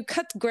when you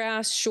cut the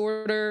grass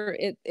shorter,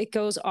 it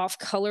goes off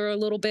color a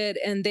little bit,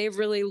 and they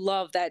really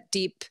love that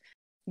deep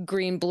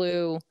green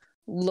blue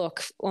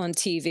look on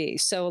TV.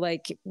 So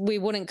like we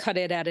wouldn't cut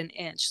it at 1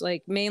 inch.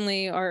 Like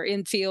mainly our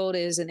infield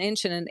is 1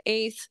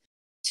 1/8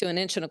 to 1 1/4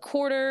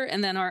 inches,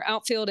 and then our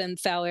outfield and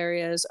foul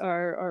areas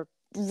are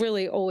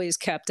really always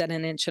kept at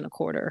 1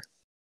 1/4 inches.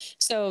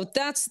 So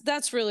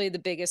that's really the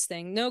biggest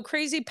thing. No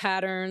crazy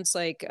patterns,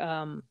 like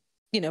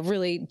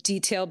really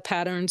detailed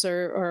patterns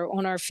are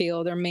on our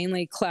field. They're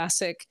mainly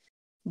classic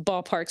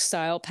ballpark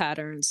style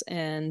patterns,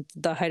 and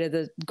the height of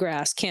the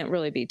grass can't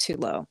really be too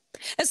low.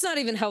 It's not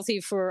even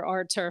healthy for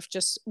our turf,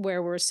 just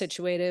where we're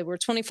situated. We're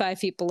 25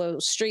 feet below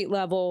street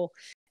level.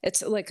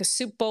 It's like a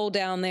soup bowl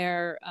down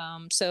there.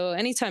 So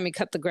anytime you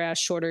cut the grass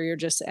shorter, you're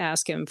just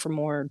asking for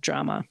more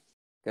drama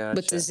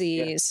with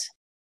disease. Yeah.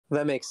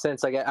 That makes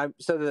sense.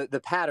 So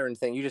the pattern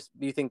thing,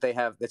 you think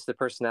it's the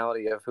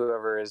personality of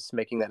whoever is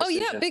making that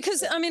decision? Oh yeah,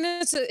 because I mean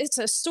it's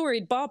a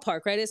storied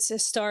ballpark, right? It's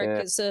historic. Yeah.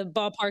 It's a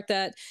ballpark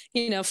that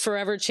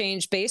forever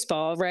changed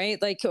baseball, right?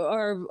 Like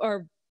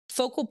our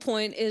focal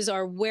point is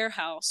our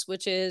warehouse,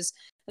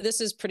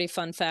 this is pretty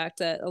fun fact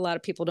that a lot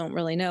of people don't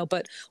really know,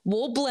 but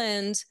we'll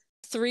blend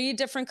 3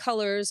 different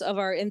colors of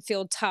our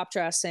infield top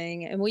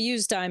dressing, and we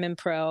use Diamond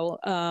Pro,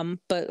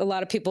 but a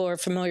lot of people are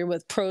familiar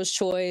with Pro's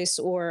Choice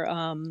or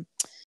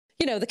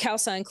the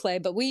calcine clay,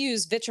 but we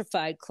use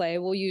vitrified clay.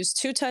 We'll use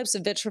 2 types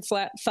of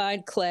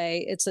vitrified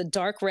clay. It's a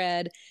dark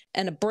red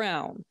and a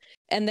brown.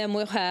 And then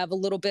we'll have a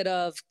little bit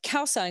of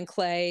calcine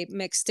clay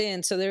mixed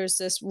in. So there's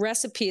this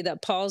recipe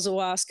that Paul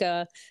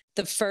Zawaska,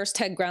 the first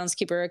head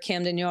groundskeeper at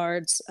Camden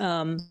Yards,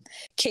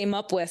 came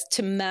up with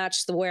to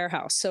match the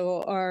warehouse.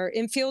 So our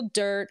infield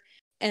dirt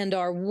and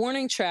our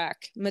warning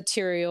track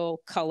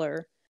material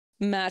color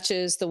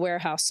matches the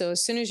warehouse. So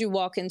as soon as you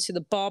walk into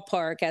the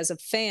ballpark as a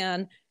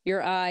fan,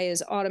 your eye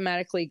is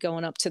automatically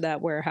going up to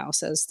that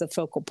warehouse as the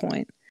focal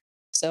point.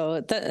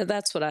 So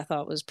that's what I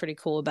thought was pretty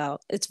cool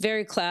about it. It's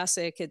very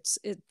classic.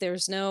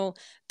 The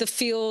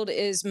field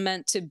is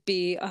meant to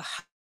be a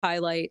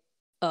highlight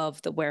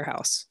of the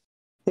warehouse.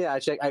 Yeah, I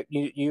checked.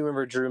 You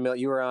remember Drew Miller?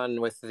 You were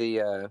on with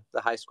the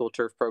high school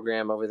turf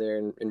program over there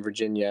in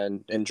Virginia,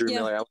 and Drew Yeah.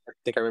 Miller. I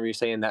think I remember you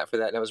saying that for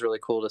that, and it was really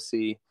cool to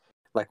see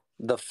like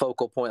the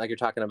focal point, like you're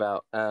talking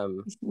about.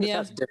 Just Yeah.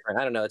 that's different.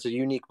 I don't know. It's a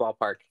unique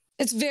ballpark.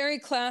 It's very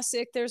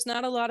classic. There's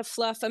not a lot of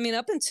fluff. I mean,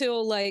 up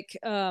until like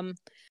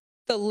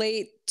the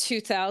late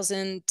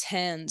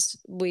 2010s,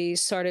 we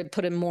started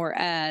putting more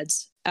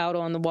ads out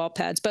on the wall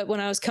pads. But when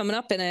I was coming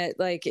up in it,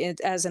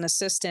 as an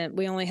assistant,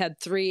 we only had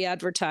 3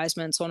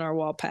 advertisements on our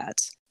wall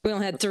pads. We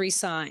only had 3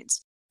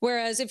 signs.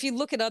 Whereas if you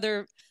look at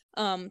other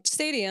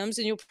stadiums,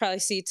 and you'll probably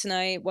see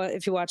tonight,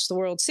 if you watch the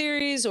World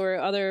Series or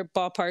other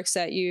ballparks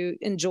that you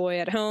enjoy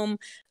at home,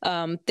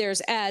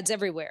 there's ads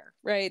everywhere,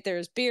 right?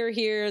 There's beer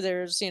here,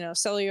 there's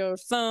cellular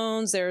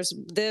phones, there's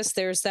this,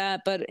 there's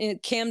that. But in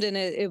Camden,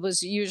 it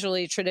was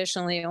usually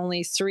traditionally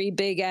only 3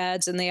 big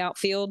ads in the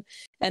outfield,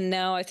 and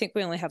now I think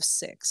we only have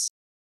 6.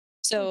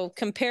 So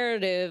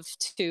comparative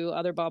to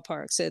other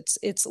ballparks,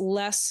 it's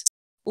less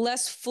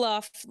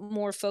fluff,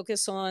 more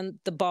focus on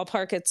the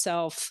ballpark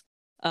itself.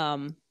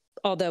 Um,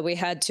 Although we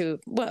had to,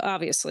 well,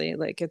 obviously,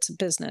 like it's a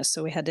business,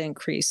 so we had to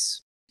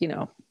increase,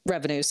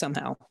 revenue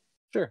somehow.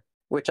 Sure.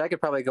 Which I could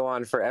probably go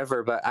on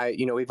forever, but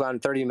we've gone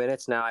 30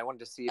 minutes now. I wanted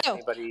to see if Oh,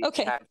 anybody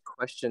okay. had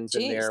questions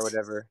in there or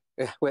Jeez,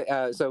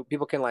 whatever. So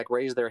people can like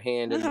raise their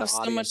hand I in the have so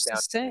audience much to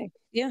down say.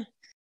 Yeah.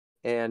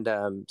 and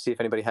see if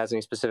anybody has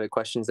any specific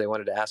questions they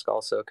wanted to ask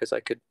also, because I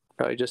could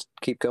probably just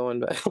keep going,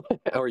 but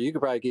or you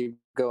could probably keep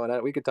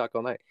going. We could talk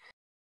all night.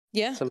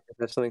 Yeah.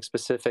 Something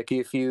specific.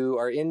 If you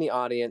are in the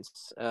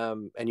audience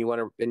and you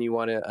want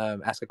to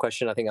ask a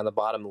question, I think on the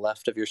bottom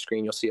left of your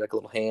screen you'll see like a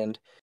little hand,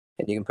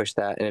 and you can push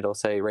that, and it'll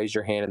say raise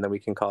your hand, and then we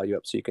can call you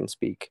up so you can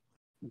speak.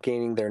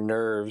 Gaining their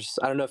nerves.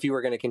 I don't know if you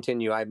were going to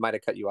continue. I might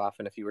have cut you off,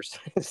 and if you were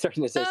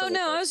starting to say Oh something.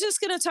 no, I was just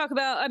going to talk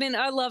about. I mean,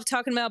 I love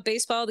talking about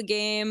baseball, the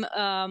game,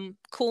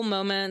 cool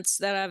moments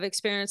that I've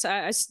experienced.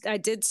 I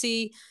did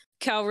see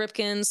Cal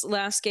Ripken's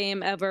last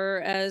game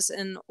ever as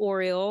an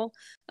Oriole.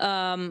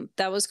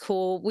 That was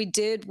cool. We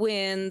did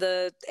win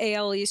the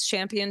AL East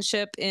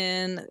championship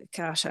in.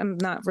 Gosh, I'm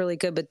not really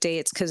good with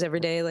dates because every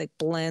day like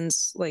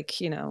blends, like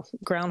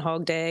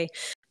Groundhog Day.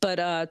 But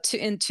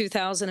in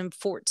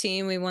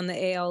 2014, we won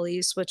the AL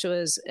East, which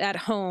was at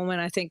home,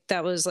 and I think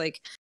that was like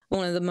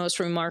one of the most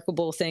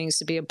remarkable things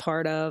to be a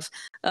part of.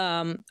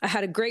 I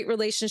had a great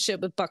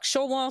relationship with Buck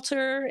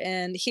Showalter,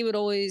 and he would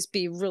always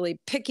be really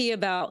picky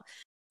about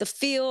the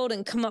field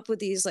and come up with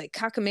these like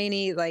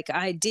cockamamie like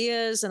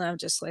ideas. And I'm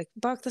just like,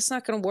 Buck, that's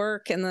not going to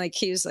work. And like,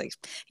 he was like,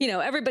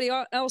 everybody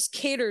else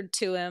catered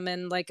to him.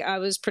 And like, I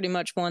was pretty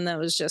much one that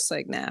was just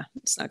like, nah,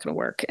 it's not going to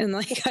work. And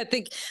like, I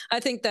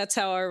think that's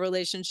how our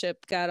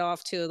relationship got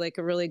off to like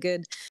a really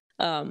good,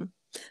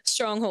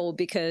 stronghold,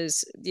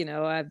 because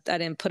I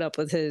didn't put up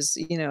with his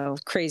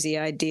crazy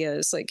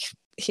ideas. Like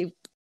he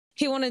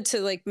wanted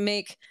to like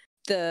make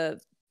the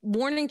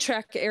warning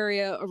track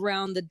area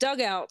around the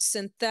dugout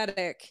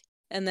synthetic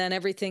and then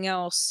everything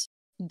else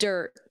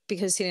dirt,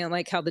 because he didn't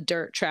like how the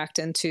dirt tracked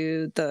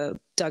into the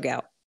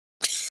dugout.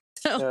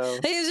 So No.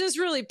 he's just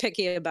really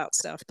picky about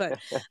stuff. But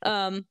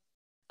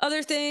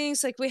other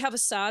things, like we have a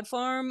sod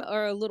farm,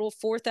 or a little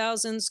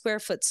 4,000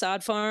 square foot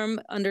sod farm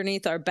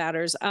underneath our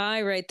batter's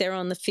eye right there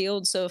on the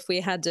field. So if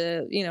we had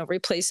to,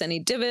 replace any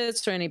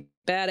divots or any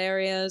bad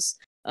areas,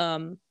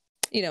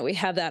 we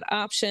have that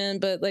option.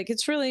 But like,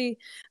 it's really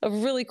a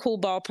really cool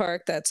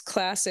ballpark that's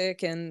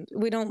classic, and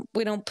we don't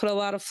put a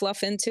lot of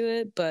fluff into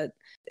it, but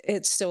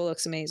it still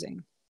looks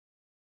amazing.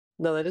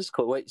 No, that is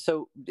cool. Wait,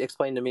 so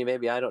explain to me,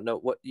 maybe I don't know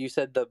what you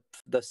said.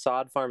 The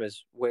sod farm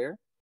is where?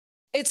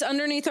 It's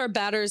underneath our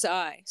batter's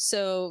eye.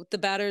 So the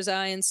batter's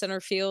eye in center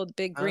field,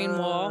 big green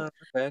wall.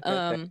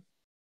 Okay.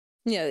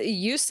 Yeah, it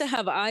used to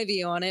have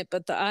ivy on it,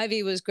 but the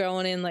ivy was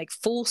growing in like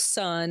full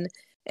sun.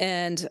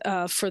 And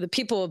for the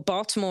people of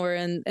Baltimore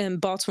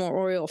and Baltimore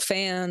Oriole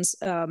fans,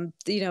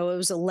 it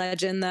was a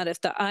legend that if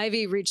the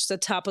ivy reached the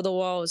top of the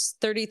wall, it was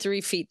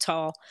 33 feet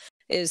tall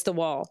is the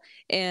wall.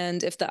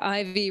 And if the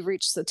ivy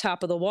reached the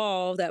top of the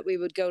wall, that we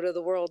would go to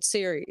the World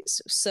Series.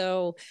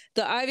 So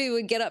the ivy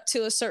would get up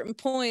to a certain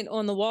point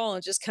on the wall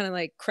and just kind of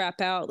like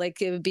crap out.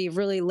 Like it would be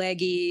really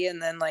leggy.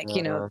 And then like,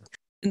 Uh-huh.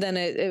 and then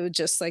it would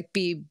just like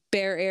be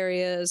bare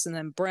areas and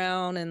then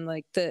brown. And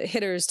like the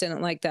hitters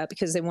didn't like that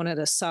because they wanted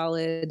a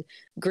solid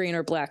green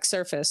or black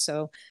surface.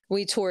 So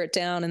we tore it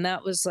down, and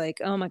that was like,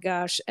 oh my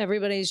gosh,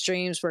 everybody's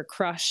dreams were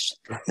crushed.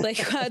 Like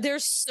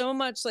there's so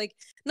much like,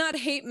 not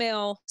hate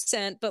mail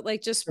sent, but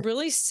like just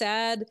really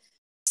sad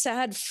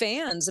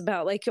fans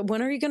about like,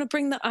 when are you going to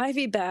bring the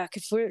ivy back?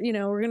 If we're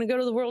going to go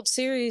to the World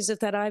Series if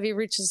that ivy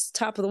reaches the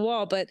top of the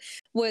wall. But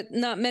what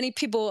not many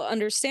people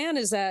understand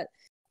is that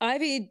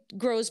ivy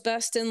grows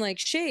best in like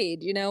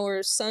shade,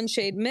 or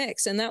sunshade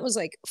mix. And that was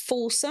like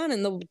full sun.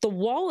 And the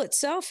wall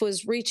itself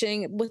was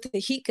reaching with the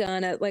heat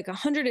gun at like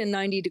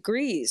 190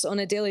 degrees on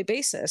a daily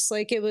basis.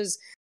 Like it was,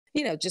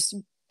 it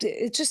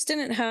just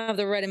didn't have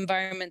the right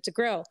environment to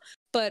grow.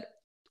 But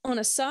on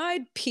a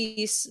side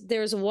piece,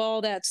 there's a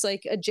wall that's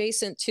like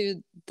adjacent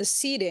to the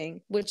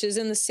seating, which is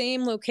in the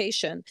same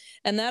location.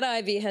 And that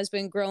ivy has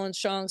been growing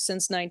strong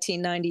since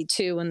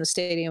 1992 when the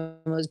stadium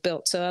was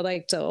built. So I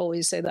like to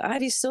always say the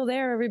ivy's still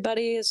there,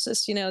 everybody. It's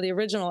just, the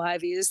original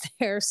ivy is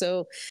there.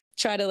 So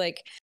try to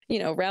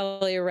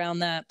rally around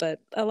that. But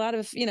a lot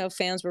of,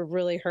 fans were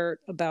really hurt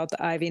about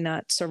the ivy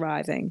not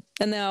surviving.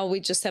 And now we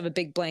just have a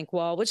big blank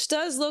wall, which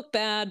does look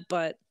bad,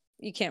 but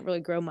you can't really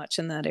grow much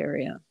in that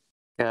area.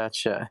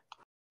 Gotcha.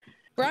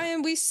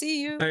 Brian, we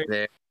see you. Hey,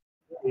 There.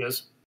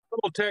 yes. A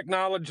little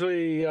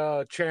technologically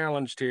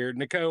challenged here.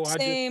 Nicole,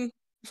 Same.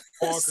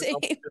 I just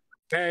walked Same.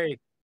 Hey,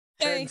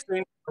 hadn't seen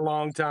you in a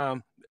long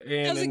time.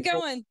 And How's it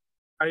going?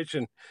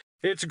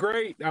 It's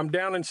great. I'm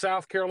down in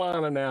South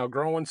Carolina now,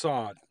 growing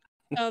sod.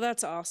 Oh,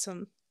 that's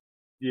awesome.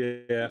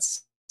 Yeah.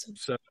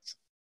 So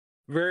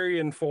very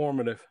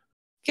informative.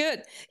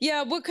 Good.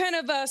 Yeah. What kind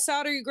of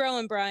sod are you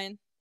growing, Brian?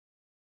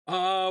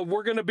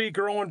 We're going to be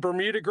growing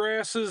Bermuda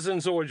grasses and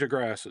zoysia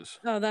grasses.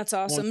 Oh, that's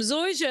awesome.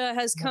 Zoysia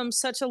has come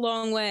such a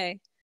long way.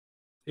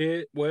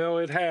 It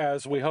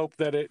has. We hope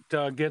that it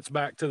gets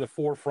back to the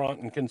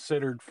forefront and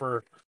considered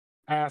for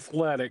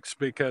athletics,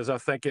 because I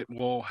think it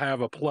will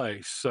have a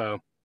place. So,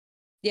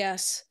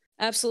 yes,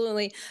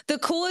 absolutely. The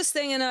coolest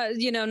thing,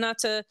 and not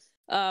to,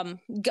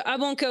 I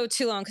won't go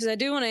too long because I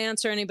do want to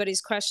answer anybody's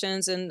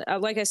questions. And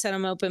like I said,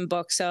 I'm open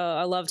book, so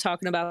I love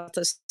talking about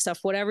this stuff.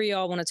 Whatever you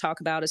all want to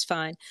talk about is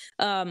fine.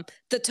 The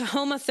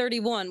Tahoma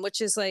 31, which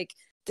is like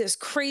this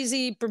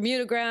crazy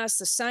Bermuda grass.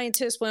 The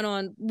scientists went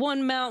on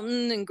one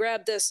mountain and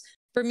grabbed this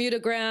Bermuda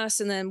grass,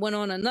 and then went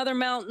on another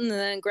mountain and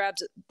then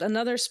grabbed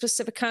another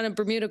specific kind of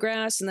Bermuda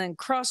grass, and then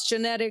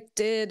cross-genetic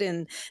did.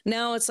 And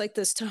now it's like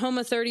this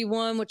Tahoma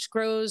 31, which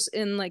grows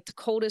in like the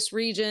coldest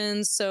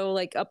regions. So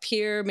like up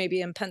here, maybe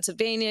in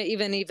Pennsylvania,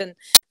 even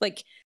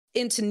like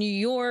into New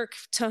York,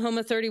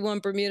 Tahoma 31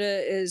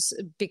 Bermuda is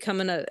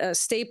becoming a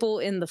staple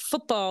in the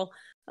football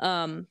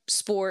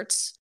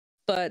sports.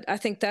 But I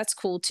think that's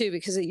cool too,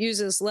 because it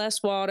uses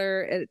less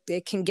water.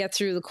 It can get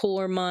through the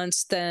cooler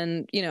months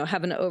than,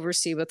 having to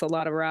oversee with a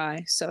lot of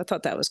rye. So I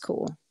thought that was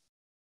cool.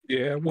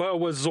 yeah. Well,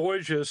 with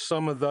zoysias,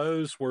 some of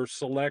those were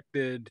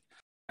selected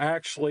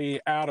actually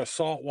out of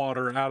salt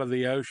water, out of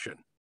the ocean.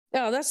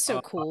 Oh, that's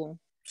so cool.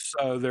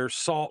 So there's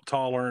salt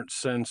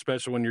tolerance, and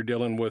especially when you're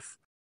dealing with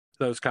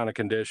those kind of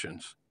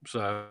conditions.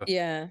 So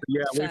yeah,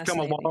 we've come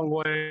a long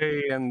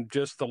way in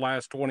just the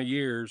last 20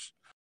 years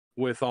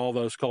with all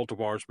those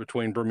cultivars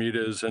between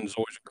Bermudas and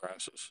zoysia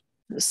grasses.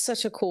 It's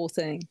such a cool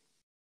thing.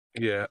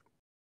 Yeah.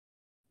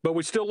 But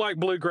we still like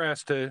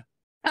bluegrass too.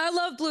 I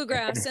love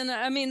bluegrass. And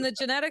I mean, the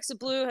genetics of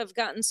blue have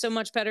gotten so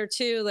much better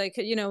too. Like,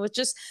 with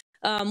just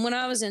when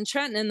I was in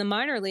Trenton in the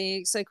minor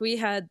leagues, like we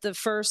had the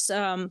first,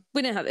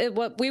 we didn't have it,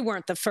 we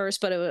weren't the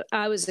first, but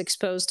I was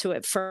exposed to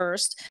it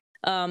first.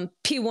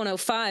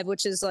 P105,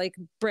 which is like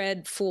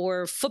bred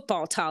for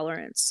football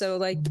tolerance. So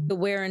like the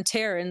wear and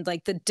tear and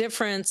like the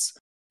difference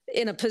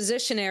in a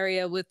position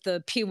area with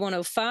the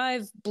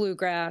P105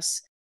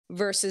 bluegrass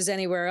versus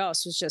anywhere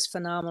else was just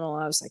phenomenal.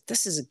 I was like,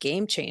 this is a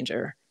game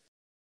changer.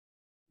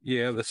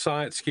 Yeah, the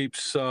science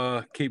keeps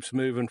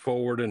moving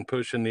forward and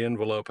pushing the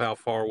envelope how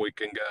far we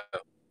can go.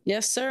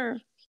 Yes, sir.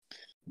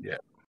 Yeah.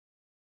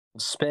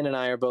 Spin and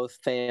I are both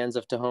fans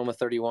of Tahoma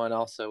 31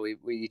 also. We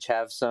each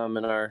have some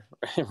in our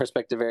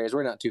respective areas.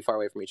 We're not too far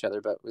away from each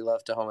other, but we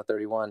love Tahoma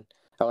 31.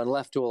 Oh, and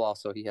Left Duel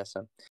also, he has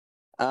some.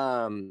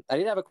 I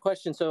did have a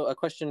question. So a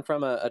question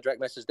from a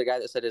direct message, the guy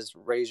that said his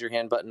raise your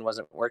hand button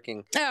wasn't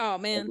working. Oh,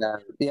 man.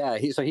 And,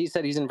 he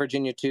said he's in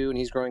Virginia too, and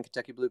he's growing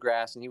Kentucky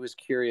bluegrass, and he was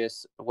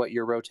curious what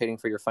you're rotating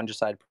for your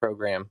fungicide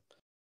program.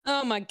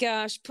 Oh my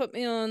gosh, put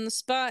me on the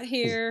spot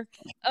here.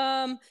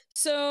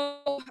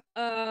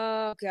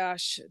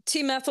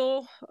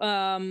 T-methyl.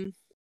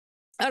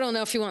 I don't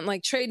know if you want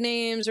like trade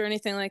names or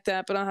anything like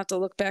that, but I'll have to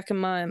look back in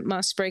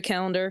my spray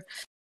calendar.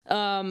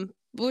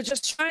 We're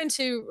just trying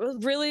to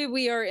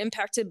we are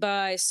impacted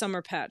by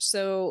summer patch.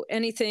 So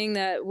anything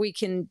that we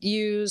can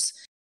use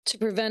to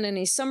prevent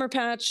any summer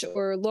patch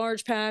or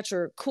large patch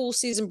or cool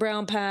season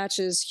brown patch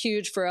is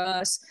huge for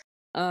us.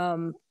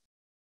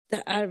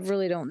 I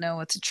really don't know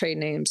what the trade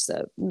names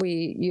that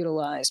we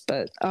utilize,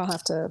 but I'll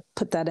have to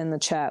put that in the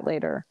chat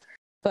later.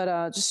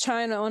 But just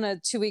trying on a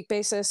 2-week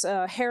basis,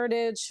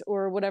 Heritage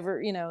or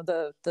whatever,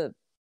 the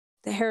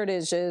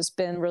Heritage has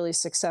been really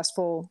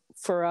successful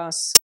for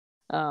us.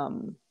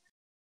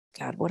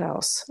 God, what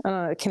else?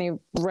 Can you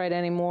write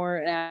any more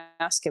and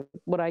ask it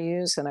what I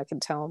use? And I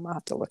can tell him. I'll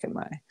have to look at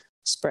my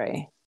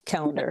spray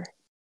calendar.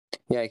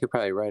 Yeah, you could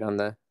probably write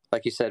on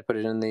like you said, put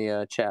it in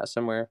the chat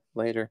somewhere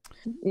later.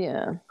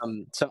 Yeah.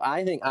 So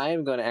I think I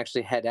am going to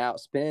actually head out.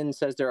 Spin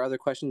says there are other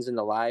questions in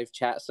the live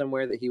chat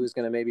somewhere that he was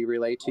going to maybe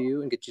relay to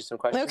you and get you some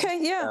questions. Okay,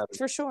 yeah,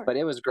 for sure. But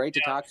it was great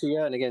to talk to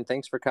you. And again,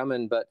 thanks for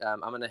coming. But I'm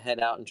going to head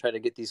out and try to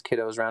get these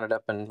kiddos rounded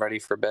up and ready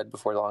for bed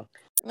before long.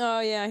 Oh,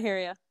 yeah, I hear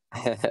you.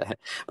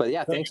 But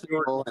yeah, thanks,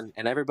 Nicole, and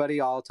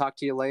everybody. I'll talk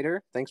to you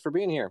later. Thanks for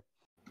being here.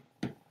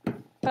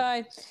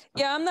 Bye.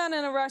 Yeah, I'm not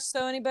in a rush,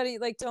 so anybody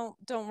don't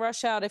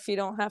rush out if you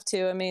don't have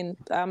to. I mean,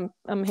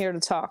 I'm here to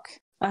talk.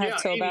 I have Yeah,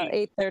 till about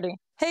Evie. 8:30.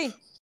 Hey.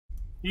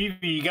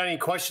 Evie, you got any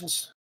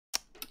questions?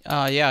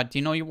 Yeah. Do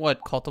you know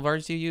what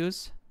cultivars you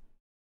use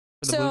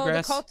for the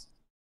bluegrass?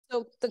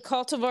 So the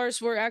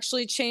cultivars were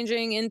actually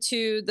changing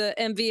into the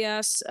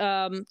MVS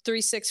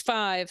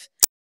 365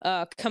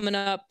 coming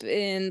up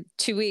in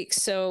 2 weeks.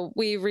 So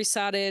we're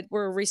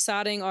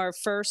resodding our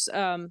first,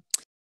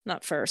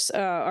 not first,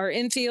 our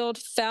infield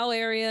foul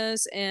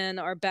areas and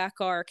our back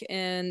arc.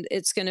 And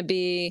it's going to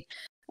be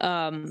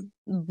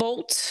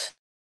Bolt,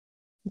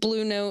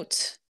 Blue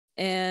Note,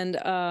 and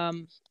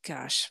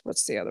gosh,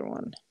 what's the other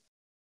one?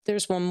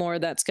 There's one more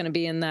that's going to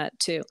be in that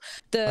too.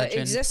 The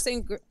Legend.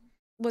 existing,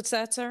 what's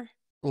that, sir?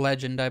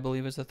 Legend, I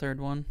believe, is the third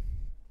one.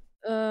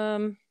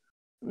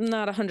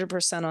 Not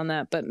 100% on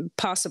that, but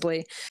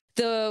possibly.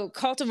 The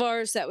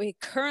cultivars that we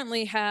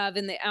currently have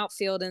in the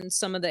outfield in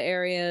some of the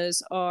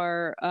areas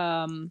are,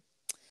 oh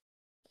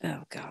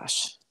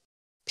gosh,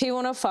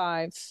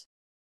 P105,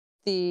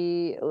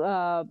 the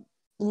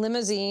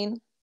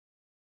Limousine.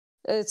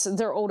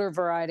 They're older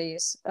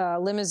varieties,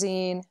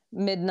 Limousine,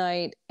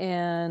 Midnight,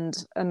 and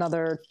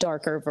another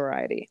darker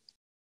variety.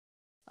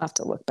 I'll have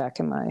to look back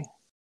in my.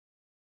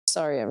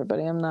 Sorry,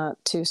 everybody. I'm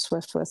not too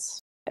swift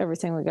with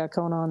everything we got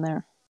going on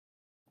there.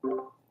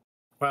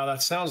 Wow,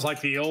 that sounds like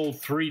the old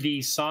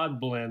 3D sod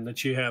blend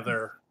that you have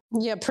there.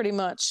 Yeah, pretty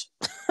much.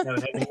 Yeah,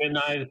 they had the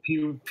Midnight,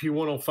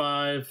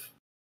 P105.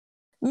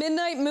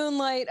 Midnight,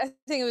 Moonlight. I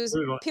think it was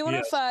Moonlight,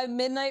 P105,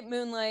 Midnight,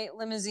 Moonlight,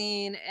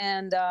 Limousine,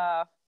 and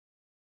I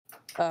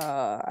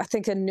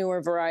think a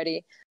newer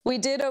variety. We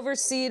did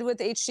overseed with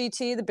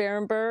HGT, the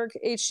Barenberg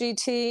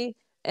HGT,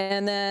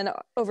 and then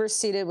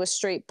overseeded with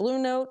straight Blue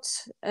Note.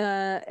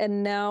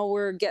 And now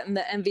we're getting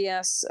the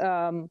MVS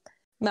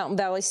Mountain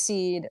Valley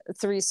Seed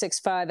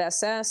 365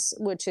 SS,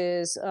 which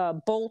is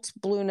Bolt,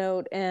 Blue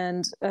Note,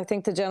 and I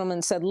think the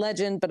gentleman said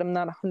Legend, but I'm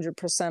not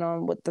 100%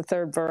 on what the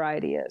third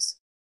variety is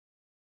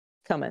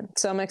coming.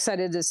 So I'm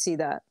excited to see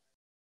that.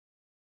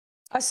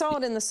 I saw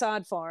it in the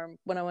sod farm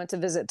when I went to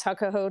visit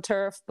Tuckahoe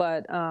Turf,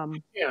 but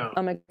I'm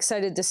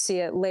excited to see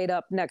it laid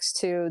up next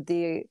to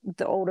the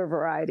older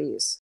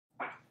varieties.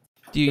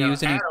 Do you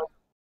use any?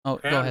 Go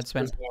ahead,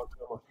 Sven.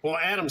 Well,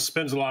 Adam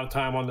spends a lot of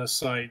time on this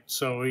site,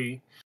 so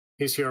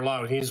he's here a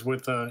lot. He's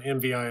with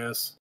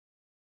MVIS.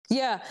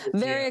 Yeah,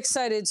 very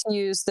excited to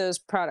use those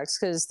products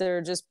because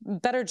they're just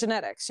better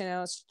genetics. You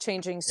know, it's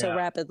changing so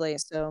rapidly.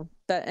 So,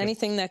 but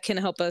anything that can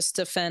help us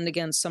defend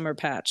against summer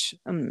patch,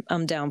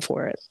 I'm down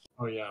for it.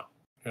 Oh yeah,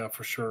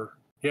 for sure.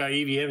 Yeah,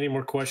 Evie, you have any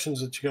more questions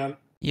that you got?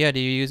 Yeah,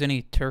 do you use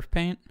any turf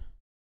paint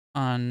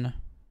on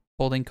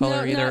holding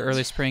color, either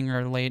early spring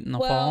or late in the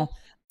fall?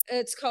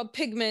 It's called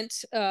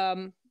pigment.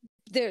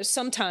 There's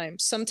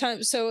sometimes.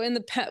 So in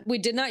the we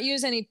did not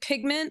use any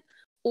pigment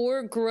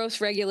or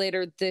growth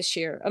regulator this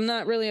year. I'm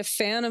not really a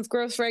fan of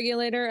growth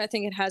regulator. I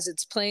think it has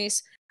its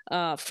place.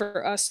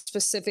 For us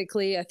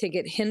specifically, I think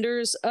it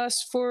hinders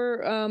us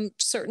for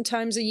certain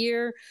times a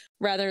year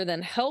rather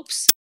than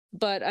helps.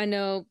 But I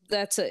know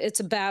it's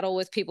a battle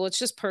with people. It's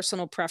just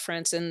personal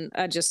preference, and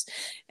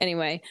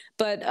anyway.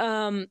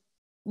 But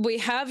we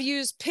have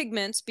used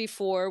pigments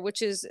before,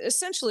 which is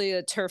essentially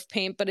a turf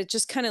paint, but it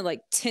just kind of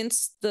like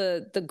tints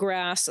the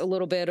grass a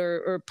little bit,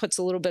 or puts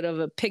a little bit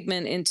of a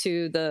pigment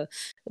into the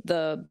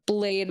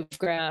blade of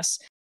grass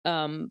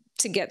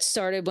to get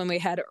started when we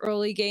had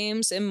early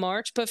games in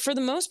March. But for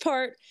the most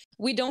part,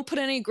 we don't put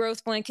any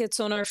growth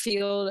blankets on our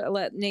field.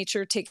 Let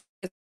nature take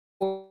its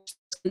course.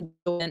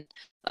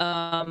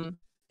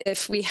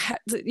 If we had,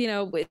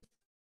 with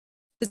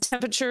the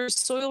temperatures,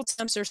 soil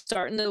temps are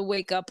starting to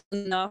wake up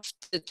enough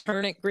to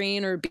turn it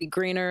green or be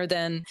greener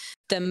than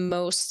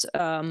most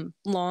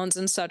lawns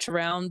and such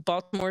around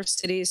Baltimore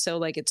City. So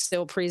like it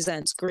still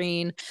presents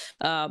green.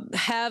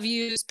 Have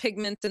used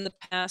pigment in the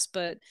past,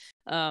 but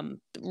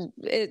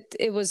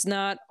it was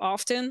not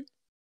often,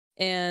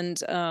 and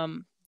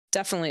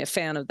definitely a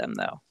fan of them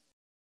though.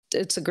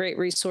 It's a great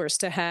resource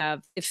to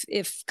have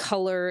if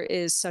color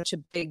is such a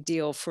big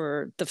deal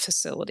for the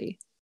facility,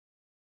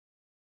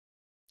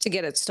 to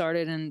get it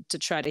started and to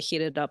try to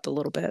heat it up a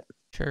little bit.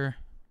 Sure.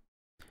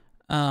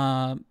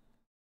 Do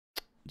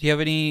you have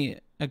any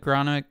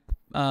agronomic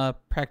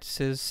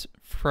practices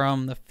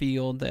from the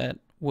field that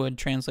would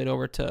translate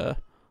over to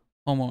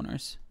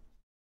homeowners?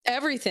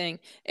 Everything.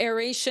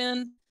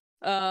 Aeration,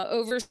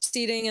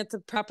 overseeding at the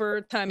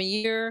proper time of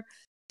year,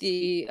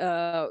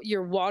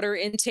 your water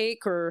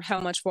intake or how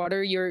much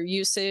water your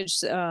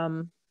usage.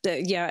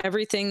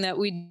 Everything that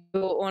we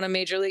do on a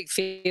major league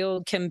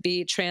field can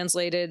be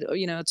translated,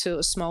 to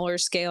a smaller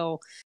scale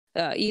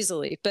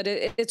easily. But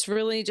it's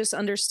really just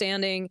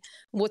understanding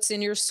what's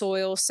in your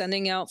soil,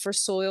 sending out for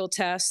soil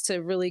tests to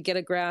really get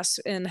a grasp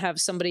and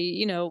have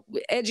somebody,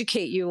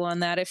 educate you on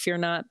that if you're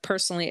not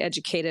personally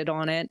educated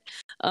on it.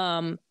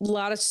 A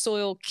lot of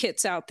soil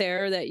kits out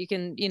there that you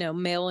can,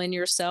 mail in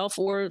yourself,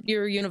 or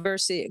your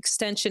university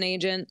extension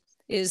agent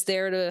is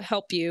there to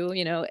help you.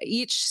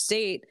 Each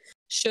state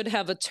should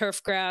have a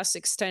turf grass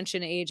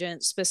extension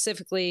agent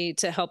specifically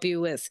to help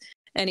you with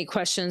any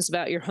questions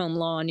about your home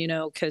lawn,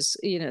 because,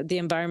 the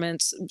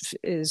environment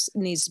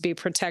needs to be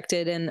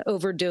protected, and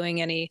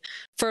overdoing any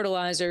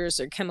fertilizers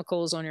or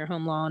chemicals on your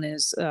home lawn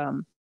is,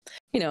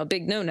 a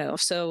big no-no.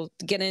 So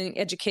getting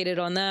educated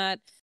on that.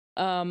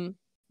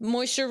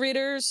 Moisture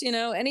readers,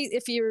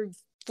 if you're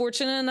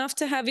fortunate enough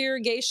to have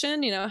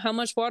irrigation, how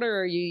much water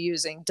are you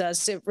using?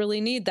 Does it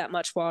really need that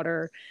much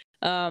water?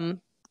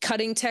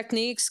 Cutting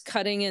techniques,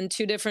 cutting in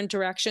 2 different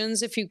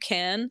directions if you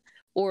can,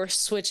 or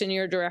switching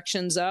your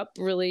directions up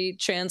really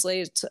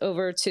translates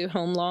over to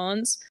home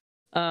lawns.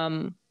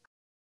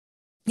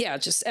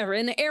 Just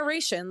and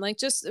aeration, like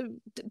just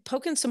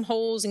poking some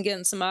holes and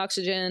getting some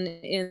oxygen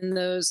in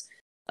those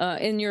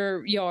in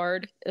your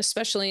yard,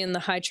 especially in the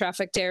high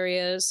trafficked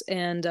areas,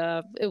 and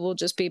it will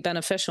just be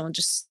beneficial. And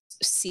just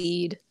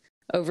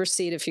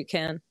overseed if you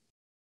can.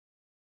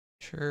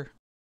 Sure.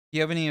 Do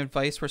you have any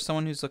advice for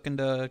someone who's looking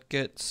to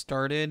get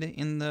started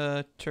in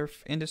the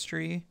turf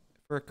industry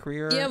for a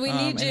career? Yeah, we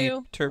need any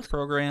you. turf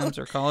programs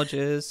or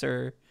colleges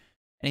or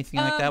anything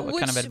like that? What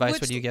kind of advice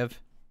would you give?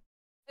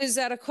 Is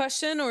that a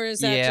question, or is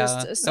that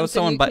just that was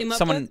something you came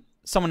up with?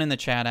 Someone in the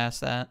chat asked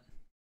that.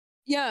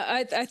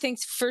 Yeah, I think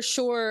for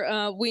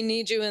sure we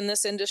need you in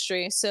this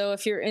industry. So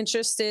if you're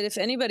interested, if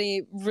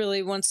anybody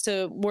really wants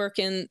to work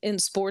in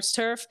sports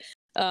turf,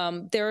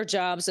 there are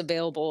jobs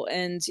available,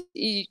 and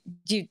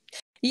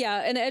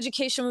and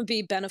education would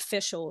be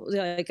beneficial.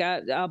 Like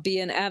I'll be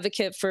an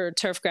advocate for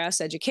turf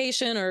grass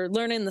education or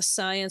learning the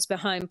science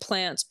behind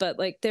plants. But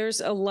like,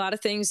 there's a lot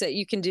of things that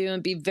you can do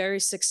and be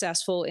very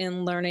successful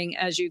in learning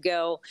as you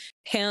go,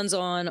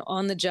 hands-on,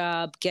 on the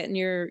job, getting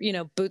your,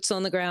 boots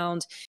on the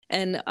ground,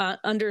 and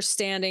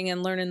understanding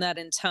and learning that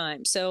in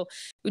time. So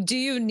do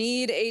you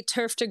need a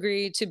turf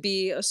degree to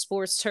be a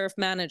sports turf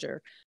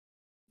manager?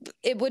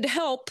 It would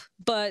help,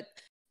 but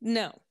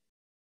no.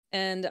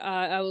 And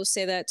I will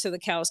say that to the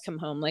cows come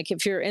home. Like,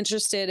 if you're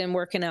interested in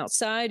working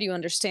outside, you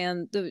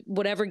understand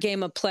whatever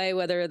game of play,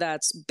 whether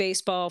that's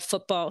baseball,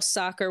 football,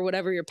 soccer,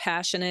 whatever your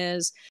passion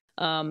is,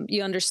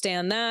 you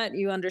understand that.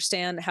 You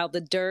understand how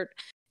the dirt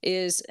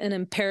is an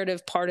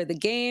imperative part of the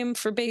game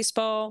for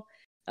baseball.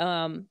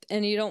 And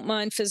you don't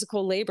mind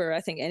physical labor.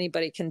 I think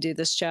anybody can do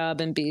this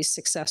job and be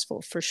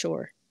successful for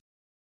sure.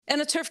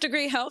 And a turf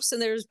degree helps, and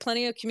there's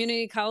plenty of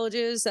community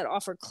colleges that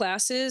offer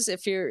classes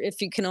if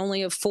you can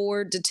only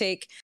afford to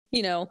take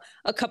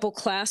a couple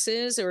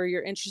classes, or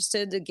you're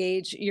interested to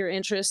gauge your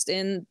interest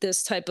in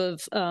this type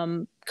of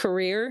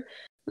career.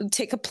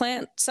 Take a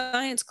plant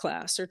science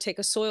class or take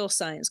a soil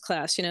science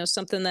class,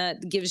 something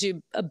that gives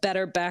you a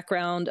better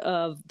background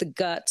of the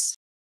guts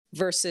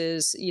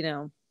versus,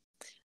 the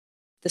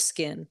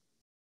skin.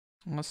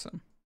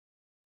 Awesome.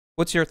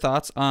 What's your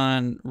thoughts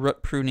on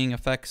root pruning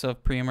effects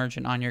of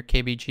pre-emergent on your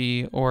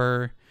KBG,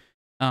 or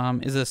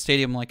is the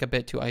stadium like a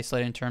bit too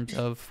isolated in terms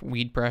of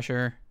weed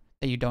pressure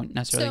that you don't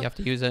necessarily have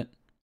to use it?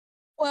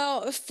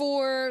 Well,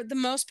 for the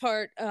most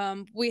part,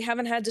 we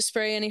haven't had to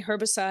spray any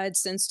herbicides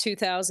since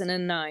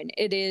 2009.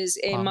 It is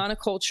a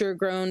monoculture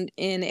grown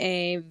in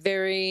a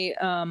very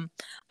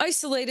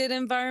isolated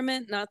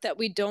environment. Not that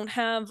we don't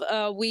have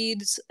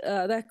weeds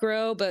that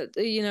grow, but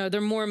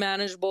they're more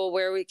manageable,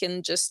 where we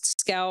can just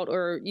scout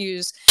or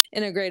use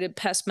integrated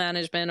pest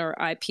management or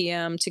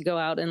IPM to go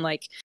out and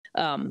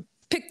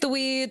pick the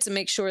weeds and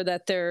make sure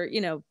that they're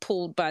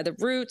pulled by the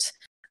root.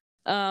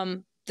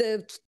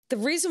 The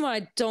reason why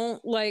I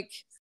don't like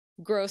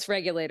growth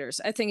regulators,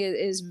 I think it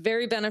is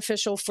very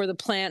beneficial for the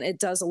plant. It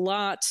does a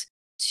lot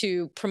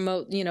to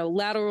promote,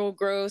 lateral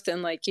growth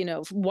and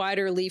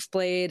wider leaf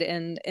blade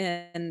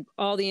and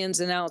all the ins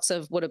and outs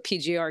of what a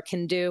PGR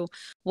can do.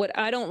 What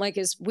I don't like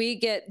is we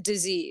get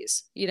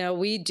disease.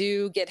 We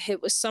do get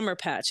hit with summer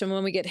patch. And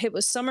when we get hit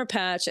with summer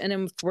patch, and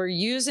if we're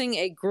using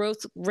a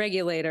growth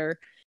regulator,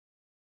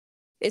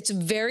 it's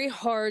very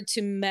hard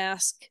to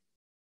mask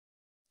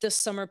the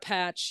summer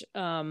patch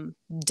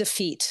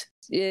defeat,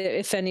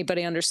 if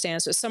anybody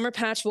understands. So summer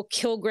patch will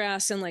kill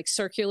grass in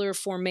circular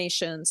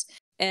formations.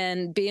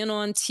 And being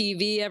on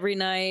TV every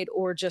night,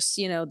 or just,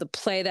 the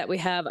play that we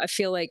have, I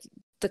feel like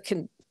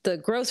the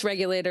growth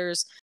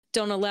regulators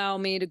don't allow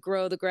me to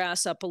grow the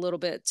grass up a little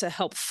bit to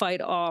help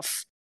fight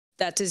off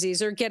that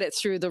disease or get it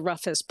through the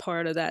roughest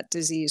part of that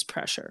disease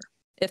pressure.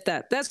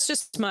 That's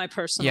just my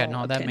personal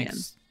opinion.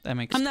 That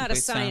makes I'm not a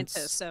scientist,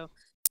 sense. so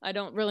I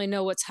don't really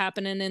know what's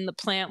happening in the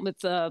plant with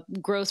the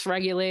growth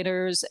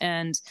regulators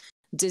and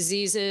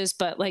diseases,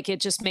 but it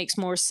just makes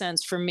more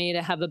sense for me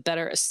to have a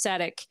better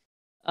aesthetic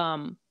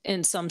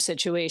in some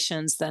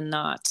situations than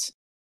not.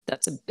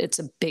 It's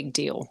a big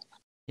deal.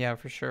 Yeah,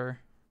 for sure.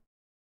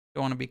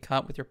 Don't want to be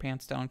caught with your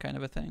pants down kind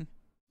of a thing.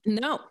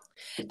 No.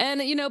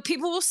 And,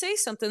 people will say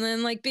something,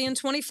 and being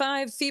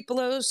 25 feet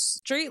below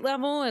street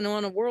level and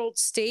on a world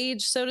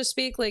stage, so to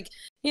speak,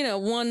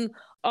 one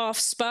off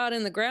spot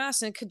in the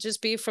grass, and it could just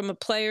be from a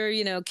player,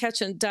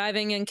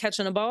 diving and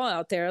catching a ball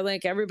out there.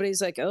 Everybody's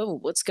like, oh,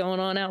 what's going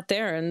on out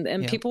there?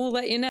 And people will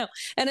let you know.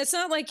 And it's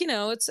not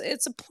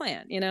it's a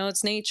plant,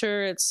 it's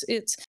nature.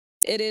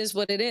 It is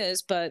what it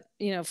is. But,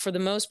 for the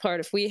most part,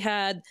 if we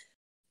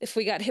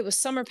got hit with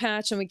summer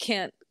patch and we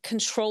can't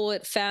control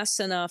it fast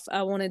enough,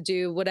 I want to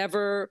do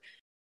whatever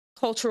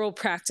cultural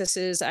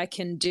practices I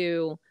can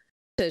do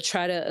to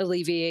try to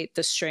alleviate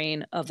the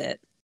strain of it.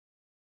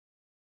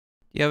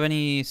 Do you have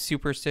any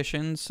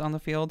superstitions on the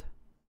field?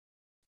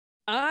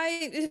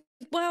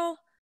 Well,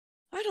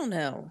 I don't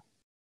know.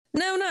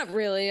 No, not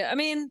really. I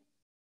mean,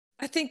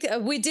 I think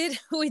we did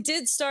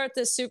start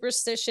the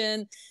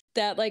superstition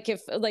that like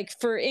if like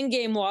for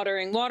in-game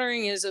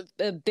watering is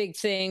a big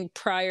thing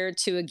prior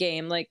to a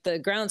game. Like the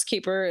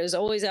groundskeeper is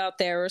always out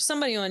there, or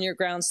somebody on your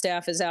ground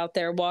staff is out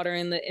there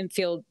watering the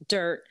infield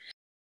dirt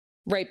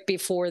right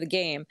before the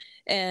game.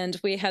 And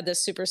we had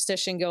this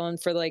superstition going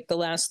for like the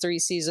last 3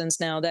 seasons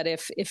now that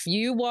if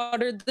you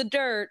watered the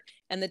dirt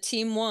and the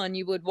team won,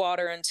 you would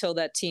water until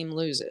that team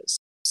loses.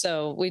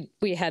 So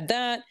we had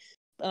that.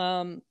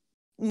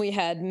 We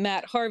had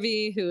Matt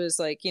Harvey, who is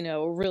like, you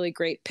know, a really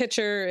great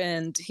pitcher,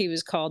 and he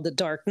was called the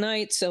Dark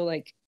Knight. So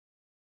like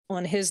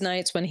on his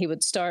nights when he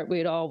would start,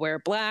 we'd all wear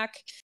black.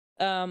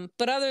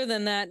 But other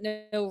than that,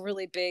 no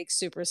really big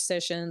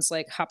superstitions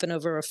like hopping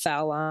over a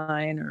foul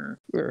line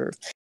or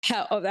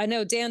how I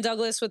know Dan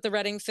Douglas with the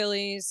Reading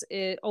Phillies,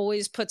 it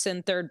always puts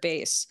in third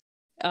base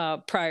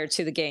prior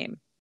to the game.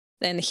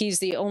 And he's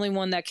the only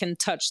one that can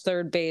touch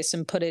third base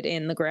and put it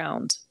in the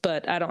ground.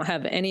 But I don't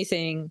have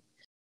anything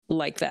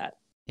like that.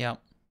 Yeah.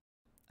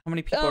 How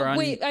many people are on?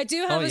 Wait, I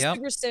do have a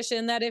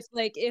superstition that if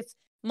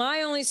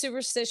my only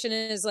superstition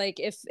is like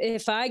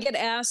if I get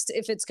asked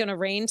if it's going to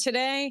rain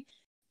today,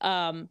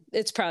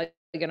 it's probably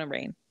going to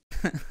rain.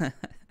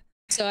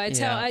 So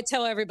I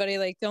tell everybody,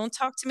 like, don't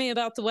talk to me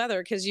about the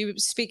weather because you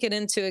speak it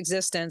into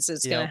existence,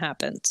 it's going to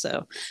happen.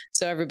 So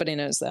everybody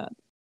knows that.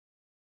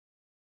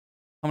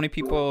 How many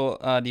people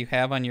do you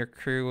have on your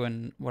crew,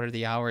 and what are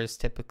the hours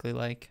typically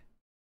like?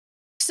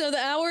 So the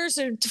hours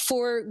are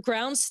for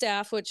ground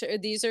staff,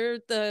 these are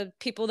the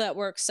people that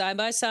work side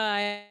by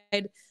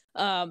side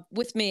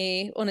with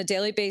me on a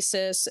daily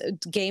basis,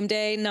 game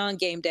day,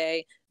 non-game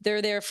day.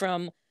 They're there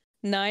from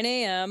 9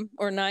 a.m.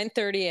 or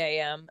 9:30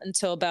 a.m.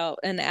 until about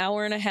an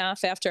hour and a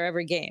half after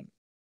every game.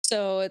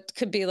 So it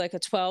could be like a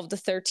 12 to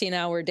 13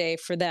 hour day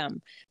for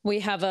them. We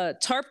have a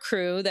tarp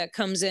crew that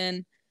comes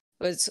in.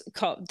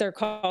 They're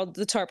called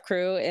the tarp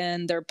crew,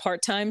 and they're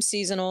part-time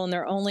seasonal, and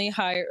their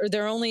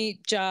only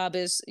job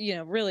is, you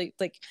know, really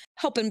like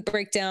helping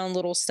break down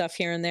little stuff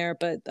here and there.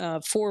 But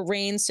for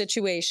rain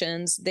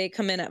situations, they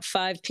come in at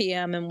 5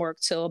 p.m. and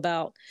work till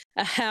about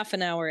a half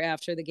an hour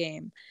after the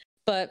game.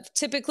 But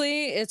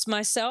typically it's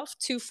myself,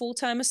 2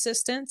 full-time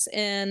assistants,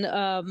 and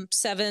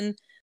 7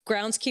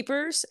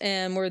 groundskeepers,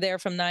 and we're there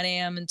from 9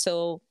 a.m.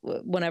 until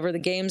whenever the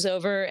game's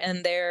over,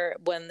 and there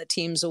when the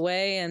team's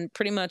away, and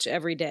pretty much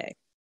every day.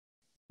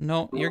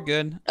 No, you're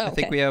good. Oh, I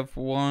think we have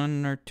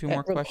 1 or 2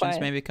 more questions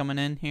quiet. maybe coming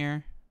in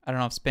here. I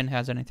don't know if Spin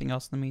has anything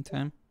else in the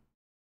meantime.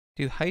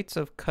 Do heights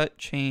of cut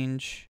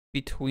change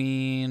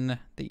between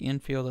the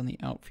infield and the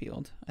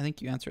outfield? I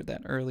think you answered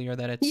that earlier,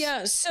 that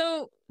it's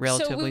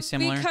relatively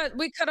similar.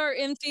 We cut our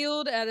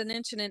infield at 1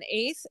 1/8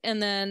 inches,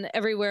 and then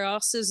everywhere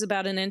else is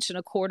about 1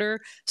 1/4 inches.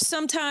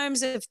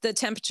 Sometimes if the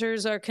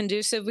temperatures are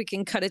conducive, we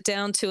can cut it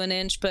down to 1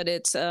 inch, but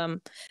it's a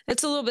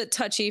little bit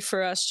touchy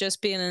for us just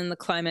being in the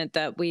climate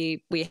that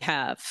we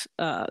have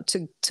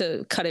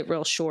to cut it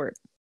real short.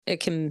 It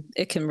can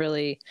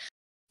really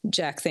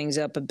jack things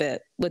up a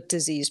bit with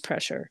disease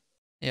pressure.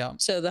 Yeah.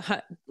 So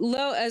the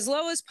low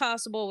as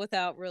possible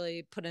without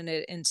really putting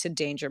it into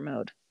danger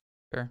mode.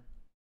 Sure.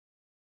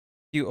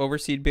 Do you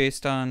overseed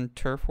based on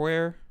turf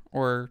wear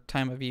or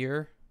time of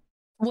year?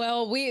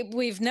 Well,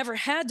 we've never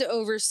had to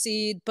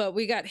overseed, but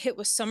we got hit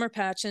with summer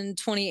patch in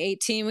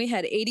 2018. We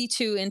had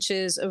 82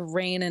 inches of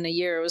rain in a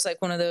year. It was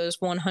like one of those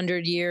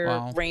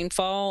 100-year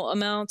rainfall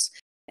amounts,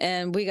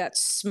 and we got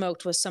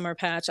smoked with summer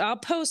patch. I'll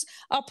post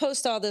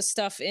all this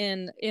stuff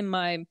in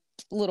my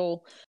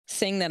little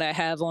thing that I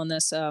have on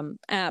this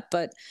app,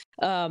 but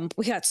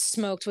we got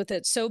smoked with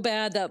it so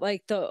bad that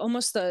like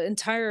almost the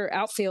entire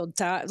outfield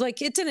died.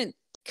 Like it didn't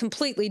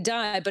completely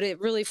die, but it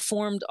really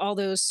formed all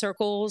those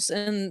circles,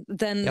 and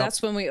then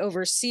that's when we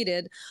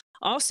overseeded.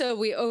 Also,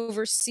 we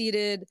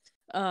overseeded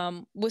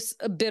with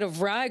a bit of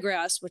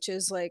ryegrass, which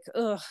is like,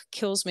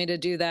 kills me to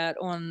do that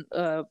on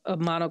a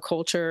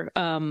monoculture.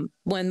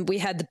 When we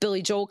had the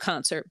Billy Joel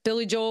concert,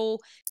 Billy Joel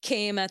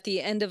came at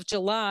the end of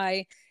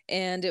July,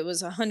 and it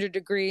was 100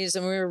 degrees,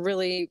 and we were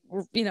really,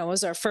 you know, it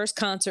was our first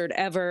concert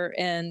ever.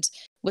 And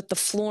with the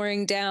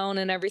flooring down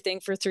and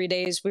everything for 3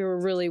 days, we were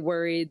really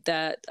worried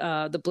that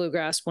the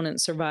bluegrass wouldn't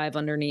survive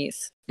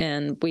underneath.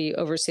 And we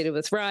overseeded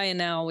with rye, and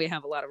now we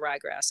have a lot of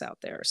ryegrass out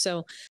there.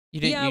 So you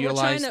didn't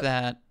utilize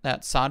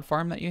that sod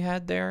farm that you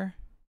had there?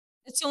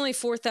 It's only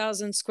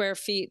 4,000 square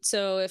feet.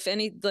 So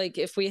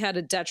if we had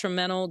a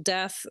detrimental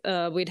death,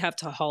 we'd have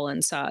to haul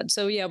in sod.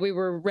 So yeah, we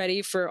were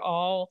ready for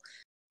all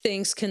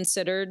things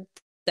considered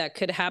that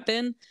could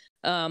happen.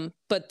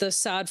 But the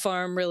sod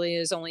farm really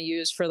is only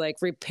used for like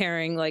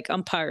repairing like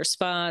umpire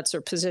spots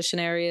or position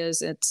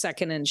areas at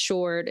second and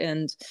short.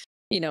 And,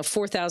 you know,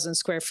 4,000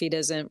 square feet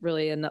isn't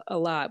really a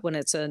lot when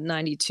it's a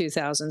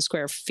 92,000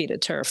 square feet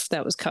of turf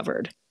that was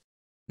covered.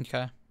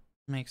 Okay.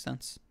 Makes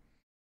sense.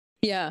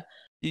 Yeah.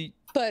 You-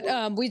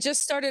 But we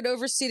just started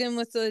overseeding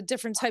with the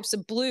different types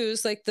of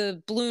blues, like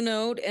the Blue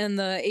Note and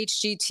the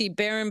HGT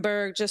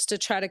Barenberg, just to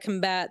try to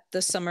combat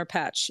the summer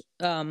patch.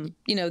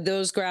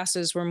 Those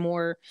grasses were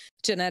more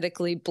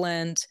genetically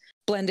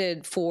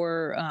blended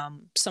for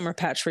summer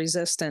patch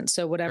resistance.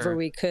 So whatever Sure.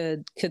 we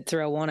could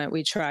throw on it,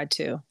 we tried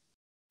to.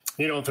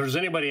 If there's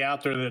anybody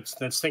out there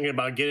that's thinking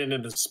about getting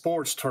into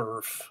sports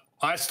turf,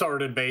 I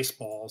started in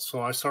baseball,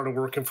 so I started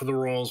working for the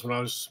Royals when I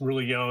was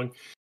really young.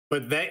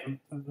 But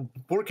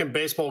working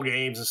baseball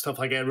games and stuff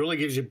like that really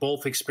gives you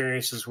both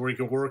experiences where you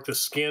can work the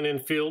skin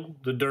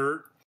infield, the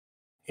dirt,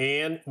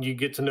 and you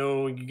get a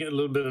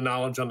little bit of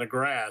knowledge on the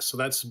grass. So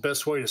that's the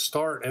best way to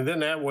start. And then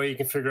that way you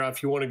can figure out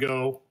if you want to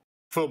go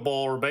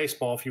football or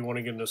baseball, if you want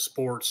to get into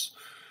sports.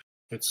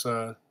 It's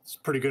a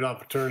pretty good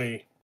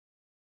opportunity.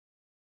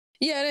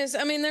 Yeah, it is.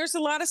 I mean, there's a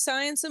lot of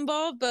science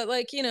involved, but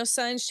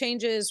science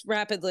changes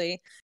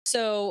rapidly.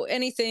 So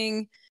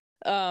anything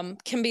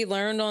can be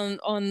learned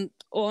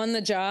on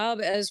the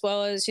job, as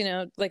well as,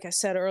 like I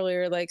said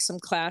earlier, like some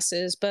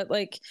classes. But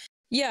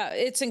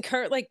it's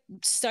encouraged,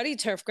 study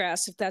turf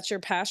grass if that's your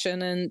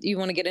passion and you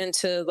want to get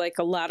into like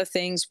a lot of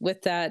things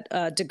with that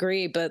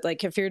degree. But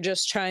if you're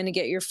just trying to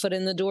get your foot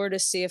in the door to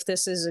see if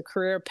this is a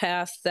career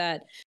path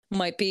that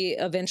might be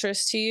of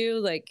interest to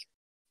you,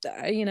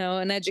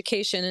 an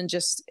education and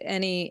just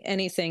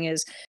anything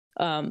is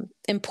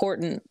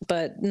important,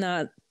 but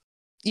not,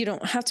 you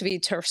don't have to be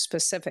turf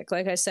specific.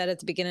 Like I said at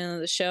the beginning of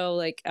the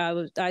show,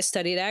 I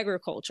studied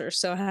agriculture,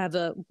 so I have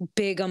a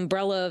big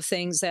umbrella of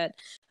things that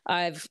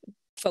I've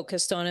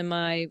focused on in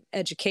my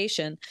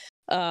education.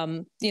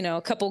 A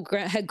couple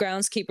head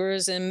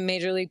groundskeepers in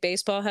Major League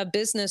Baseball have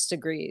business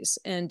degrees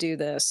and do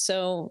this.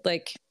 So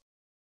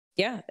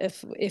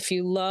if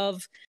you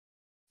love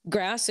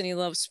grass and you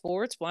love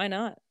sports, why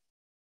not?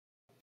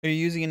 Are you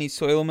using any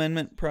soil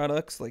amendment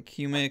products like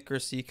humic or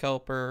sea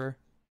kelp or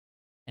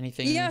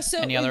anything? Yeah, so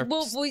any other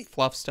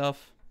fluff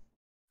stuff?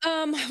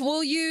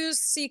 We'll use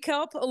sea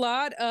kelp a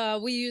lot.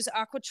 We use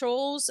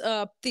aquatrolls,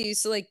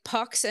 these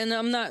pucks, and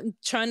I'm not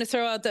trying to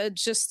throw out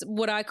just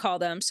what I call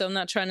them. So I'm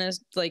not trying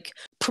to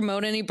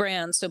promote any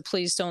brands. So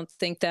please don't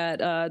think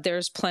that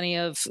there's plenty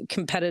of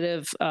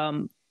competitive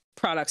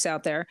products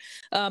out there.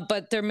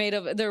 But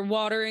they're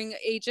watering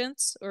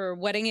agents or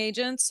wetting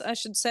agents, I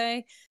should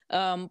say,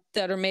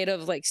 that are made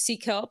of sea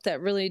kelp that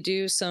really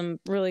do some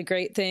really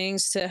great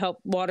things to help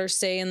water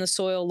stay in the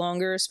soil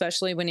longer,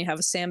 especially when you have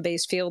a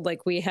sand-based field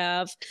like we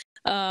have.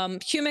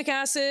 Humic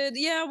acid,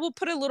 yeah, we'll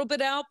put a little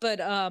bit out, but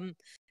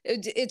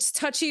it's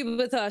touchy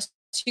with us.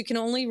 You can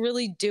only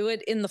really do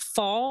it in the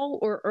fall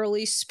or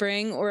early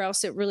spring, or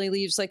else it really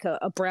leaves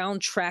a brown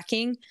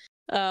tracking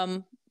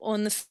on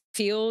the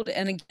field.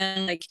 And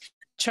again,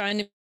 trying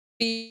to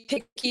be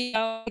picky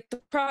about the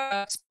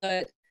products,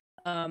 but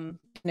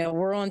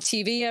we're on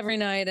TV every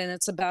night and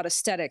it's about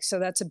aesthetics. So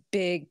that's a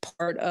big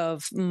part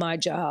of my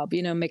job,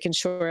 making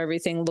sure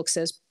everything looks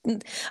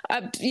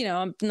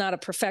I'm not a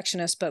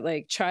perfectionist, but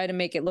try to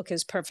make it look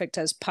as perfect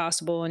as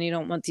possible. And you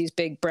don't want these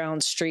big brown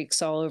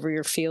streaks all over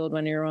your field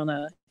when you're on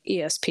a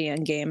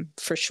ESPN game,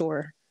 for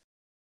sure.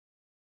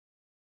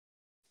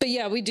 But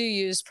yeah, we do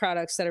use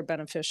products that are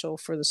beneficial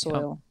for the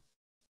soil.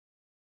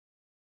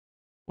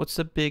 What's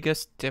the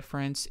biggest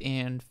difference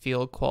in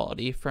field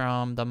quality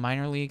from the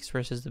minor leagues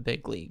versus the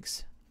big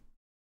leagues?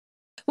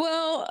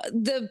 Well,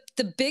 the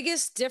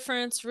biggest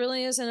difference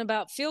really isn't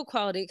about field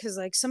quality, because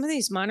some of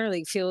these minor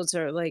league fields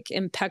are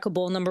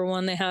impeccable. Number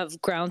one, they have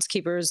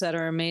groundskeepers that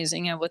are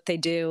amazing at what they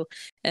do,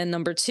 and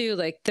number two,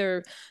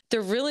 they're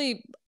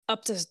really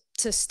up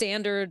to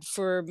standard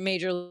for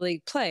major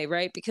league play,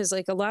 right? Because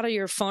a lot of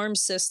your farm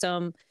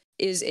system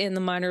is in the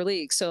minor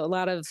league. So a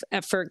lot of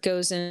effort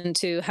goes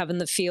into having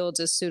the fields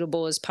as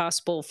suitable as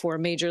possible for a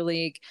major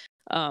league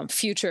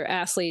future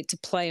athlete to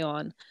play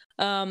on.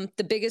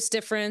 The biggest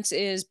difference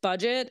is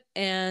budget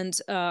and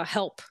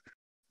help.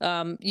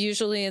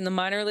 Usually in the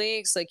minor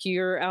leagues,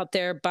 you're out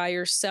there by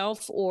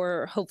yourself,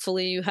 or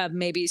hopefully you have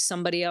maybe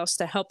somebody else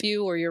to help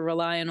you, or you're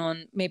relying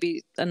on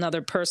maybe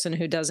another person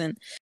who doesn't,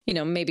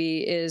 maybe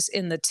is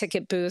in the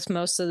ticket booth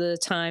most of the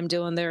time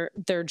doing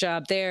their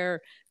job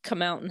there,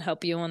 come out and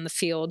help you on the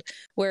field.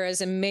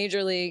 Whereas in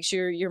major leagues,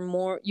 you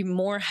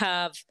more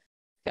have,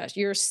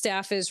 your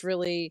staff is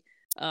really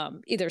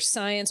either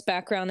science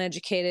background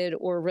educated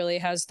or really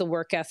has the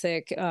work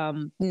ethic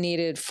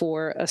needed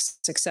for a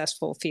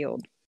successful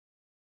field.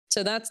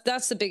 So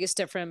that's the biggest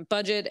difference: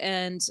 budget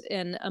and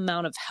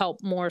amount of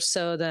help, more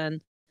so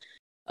than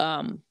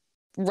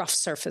rough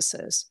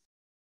surfaces.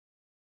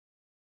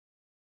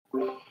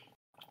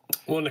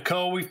 Well,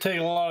 Nicole, we've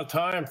taken a lot of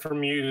time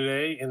from you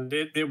today, and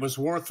it was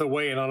worth the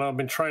wait. And I've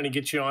been trying to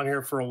get you on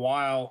here for a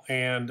while,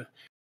 and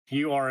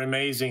you are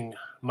amazing.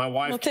 My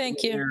wife, well,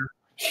 thank you. Here,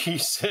 she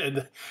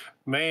said,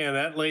 "Man,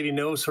 that lady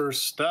knows her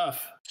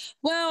stuff."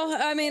 Well,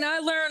 I mean, I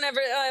learn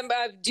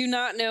I do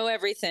not know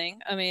everything.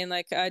 I mean,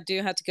 like I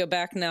do have to go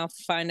back now,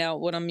 find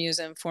out what I'm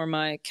using for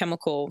my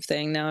chemical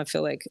thing. Now I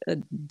feel like a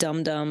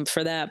dum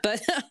for that.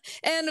 But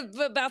and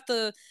about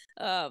the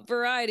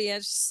variety, I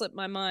just slipped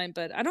my mind.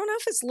 But I don't know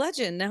if it's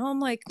legend. Now I'm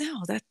like,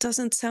 no, that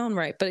doesn't sound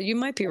right. But you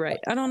might be right.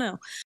 I don't know.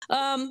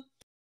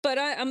 But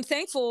I'm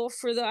thankful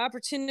for the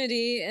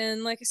opportunity.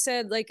 And like I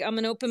said, like I'm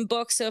an open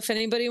book. So if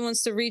anybody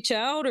wants to reach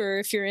out, or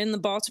if you're in the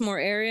Baltimore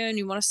area and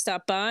you want to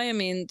stop by, I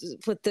mean,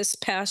 with this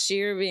past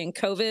year being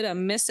COVID, I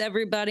miss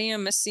everybody. I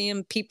miss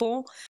seeing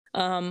people.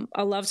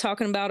 I love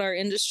talking about our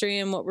industry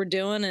and what we're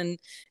doing,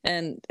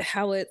 and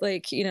how it,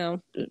 like, you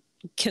know,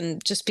 can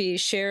just be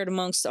shared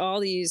amongst all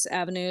these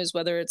avenues,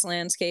 whether it's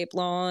landscape,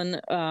 lawn,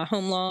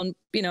 home lawn,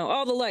 you know,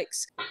 all the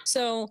likes.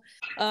 So,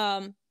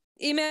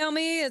 email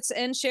me. It's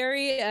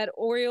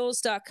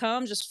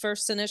nsherry@orioles.com. Just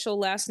first initial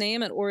last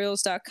name at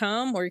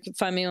orioles.com. Or you can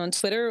find me on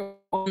Twitter,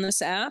 on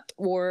this app,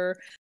 or,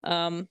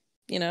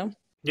 you know.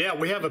 Yeah,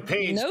 we have a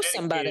page know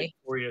somebody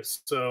for you.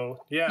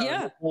 So yeah,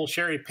 Nicole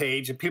Sherry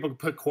page, and people can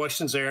put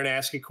questions there and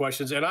ask you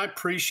questions. And I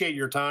appreciate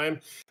your time.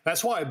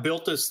 That's why I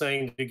built this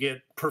thing, to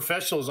get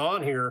professionals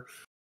on here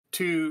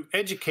to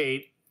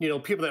educate, you know,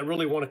 people that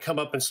really want to come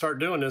up and start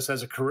doing this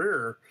as a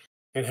career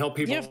and help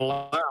people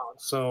out.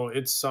 So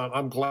it's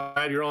I'm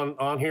glad you're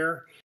on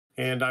here,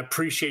 and I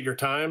appreciate your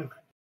time.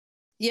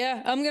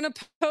 Yeah, I'm gonna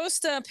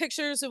post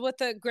pictures of what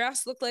the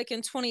grass looked like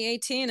in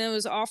 2018. It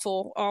was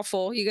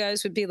awful. You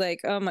guys would be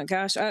like, "Oh my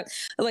gosh!"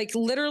 Like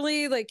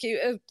literally, like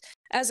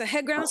as a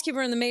head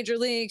groundskeeper in the major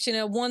leagues, you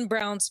know, one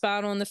brown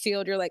spot on the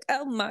field, you're like,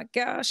 "Oh my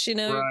gosh!" You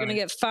know, you're gonna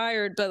get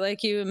fired. But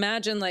like you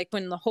imagine, like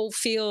when the whole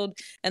field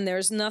and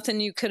there's nothing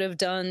you could have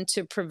done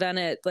to prevent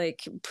it,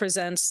 like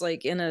presents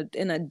like in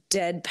a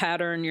dead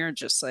pattern. You're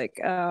just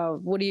like, "Oh,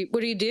 what do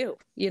you do?"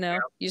 You know,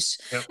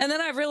 and then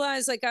I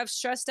realized, like, I've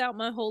stressed out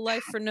my whole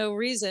life for no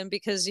reason,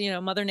 because, you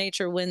know, Mother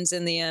Nature wins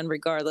in the end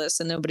regardless,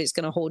 and nobody's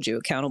going to hold you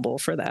accountable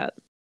for that.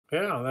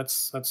 Yeah,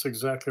 that's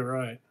exactly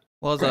right.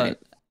 Well,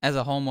 as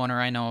a homeowner,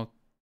 I know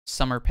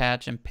summer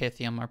patch and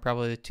Pythium are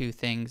probably the two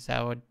things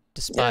I would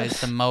despise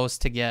the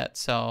most to get.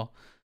 So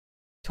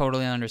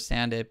totally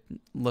understand it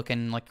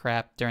looking like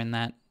crap during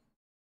that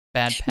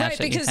bad patch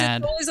that you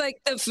had. It's always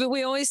like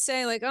we always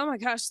say, like, oh my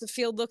gosh, the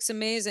field looks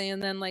amazing,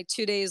 and then like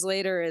 2 days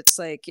later, it's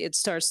like it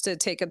starts to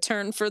take a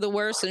turn for the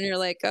worse, and you're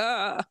like,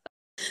 ah.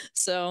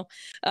 So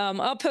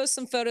I'll post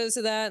some photos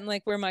of that and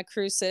like where my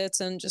crew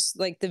sits and just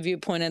like the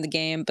viewpoint of the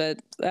game. But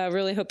I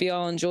really hope you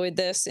all enjoyed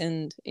this,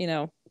 and, you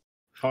know,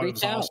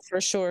 reach out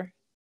for sure.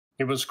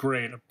 It was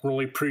great. I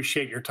really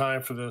appreciate your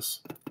time for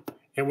this,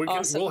 and we'll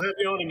have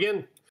you on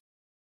again.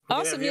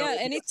 Awesome. Yeah,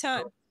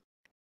 anytime.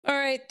 All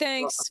right.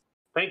 Thanks.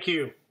 Thank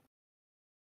you.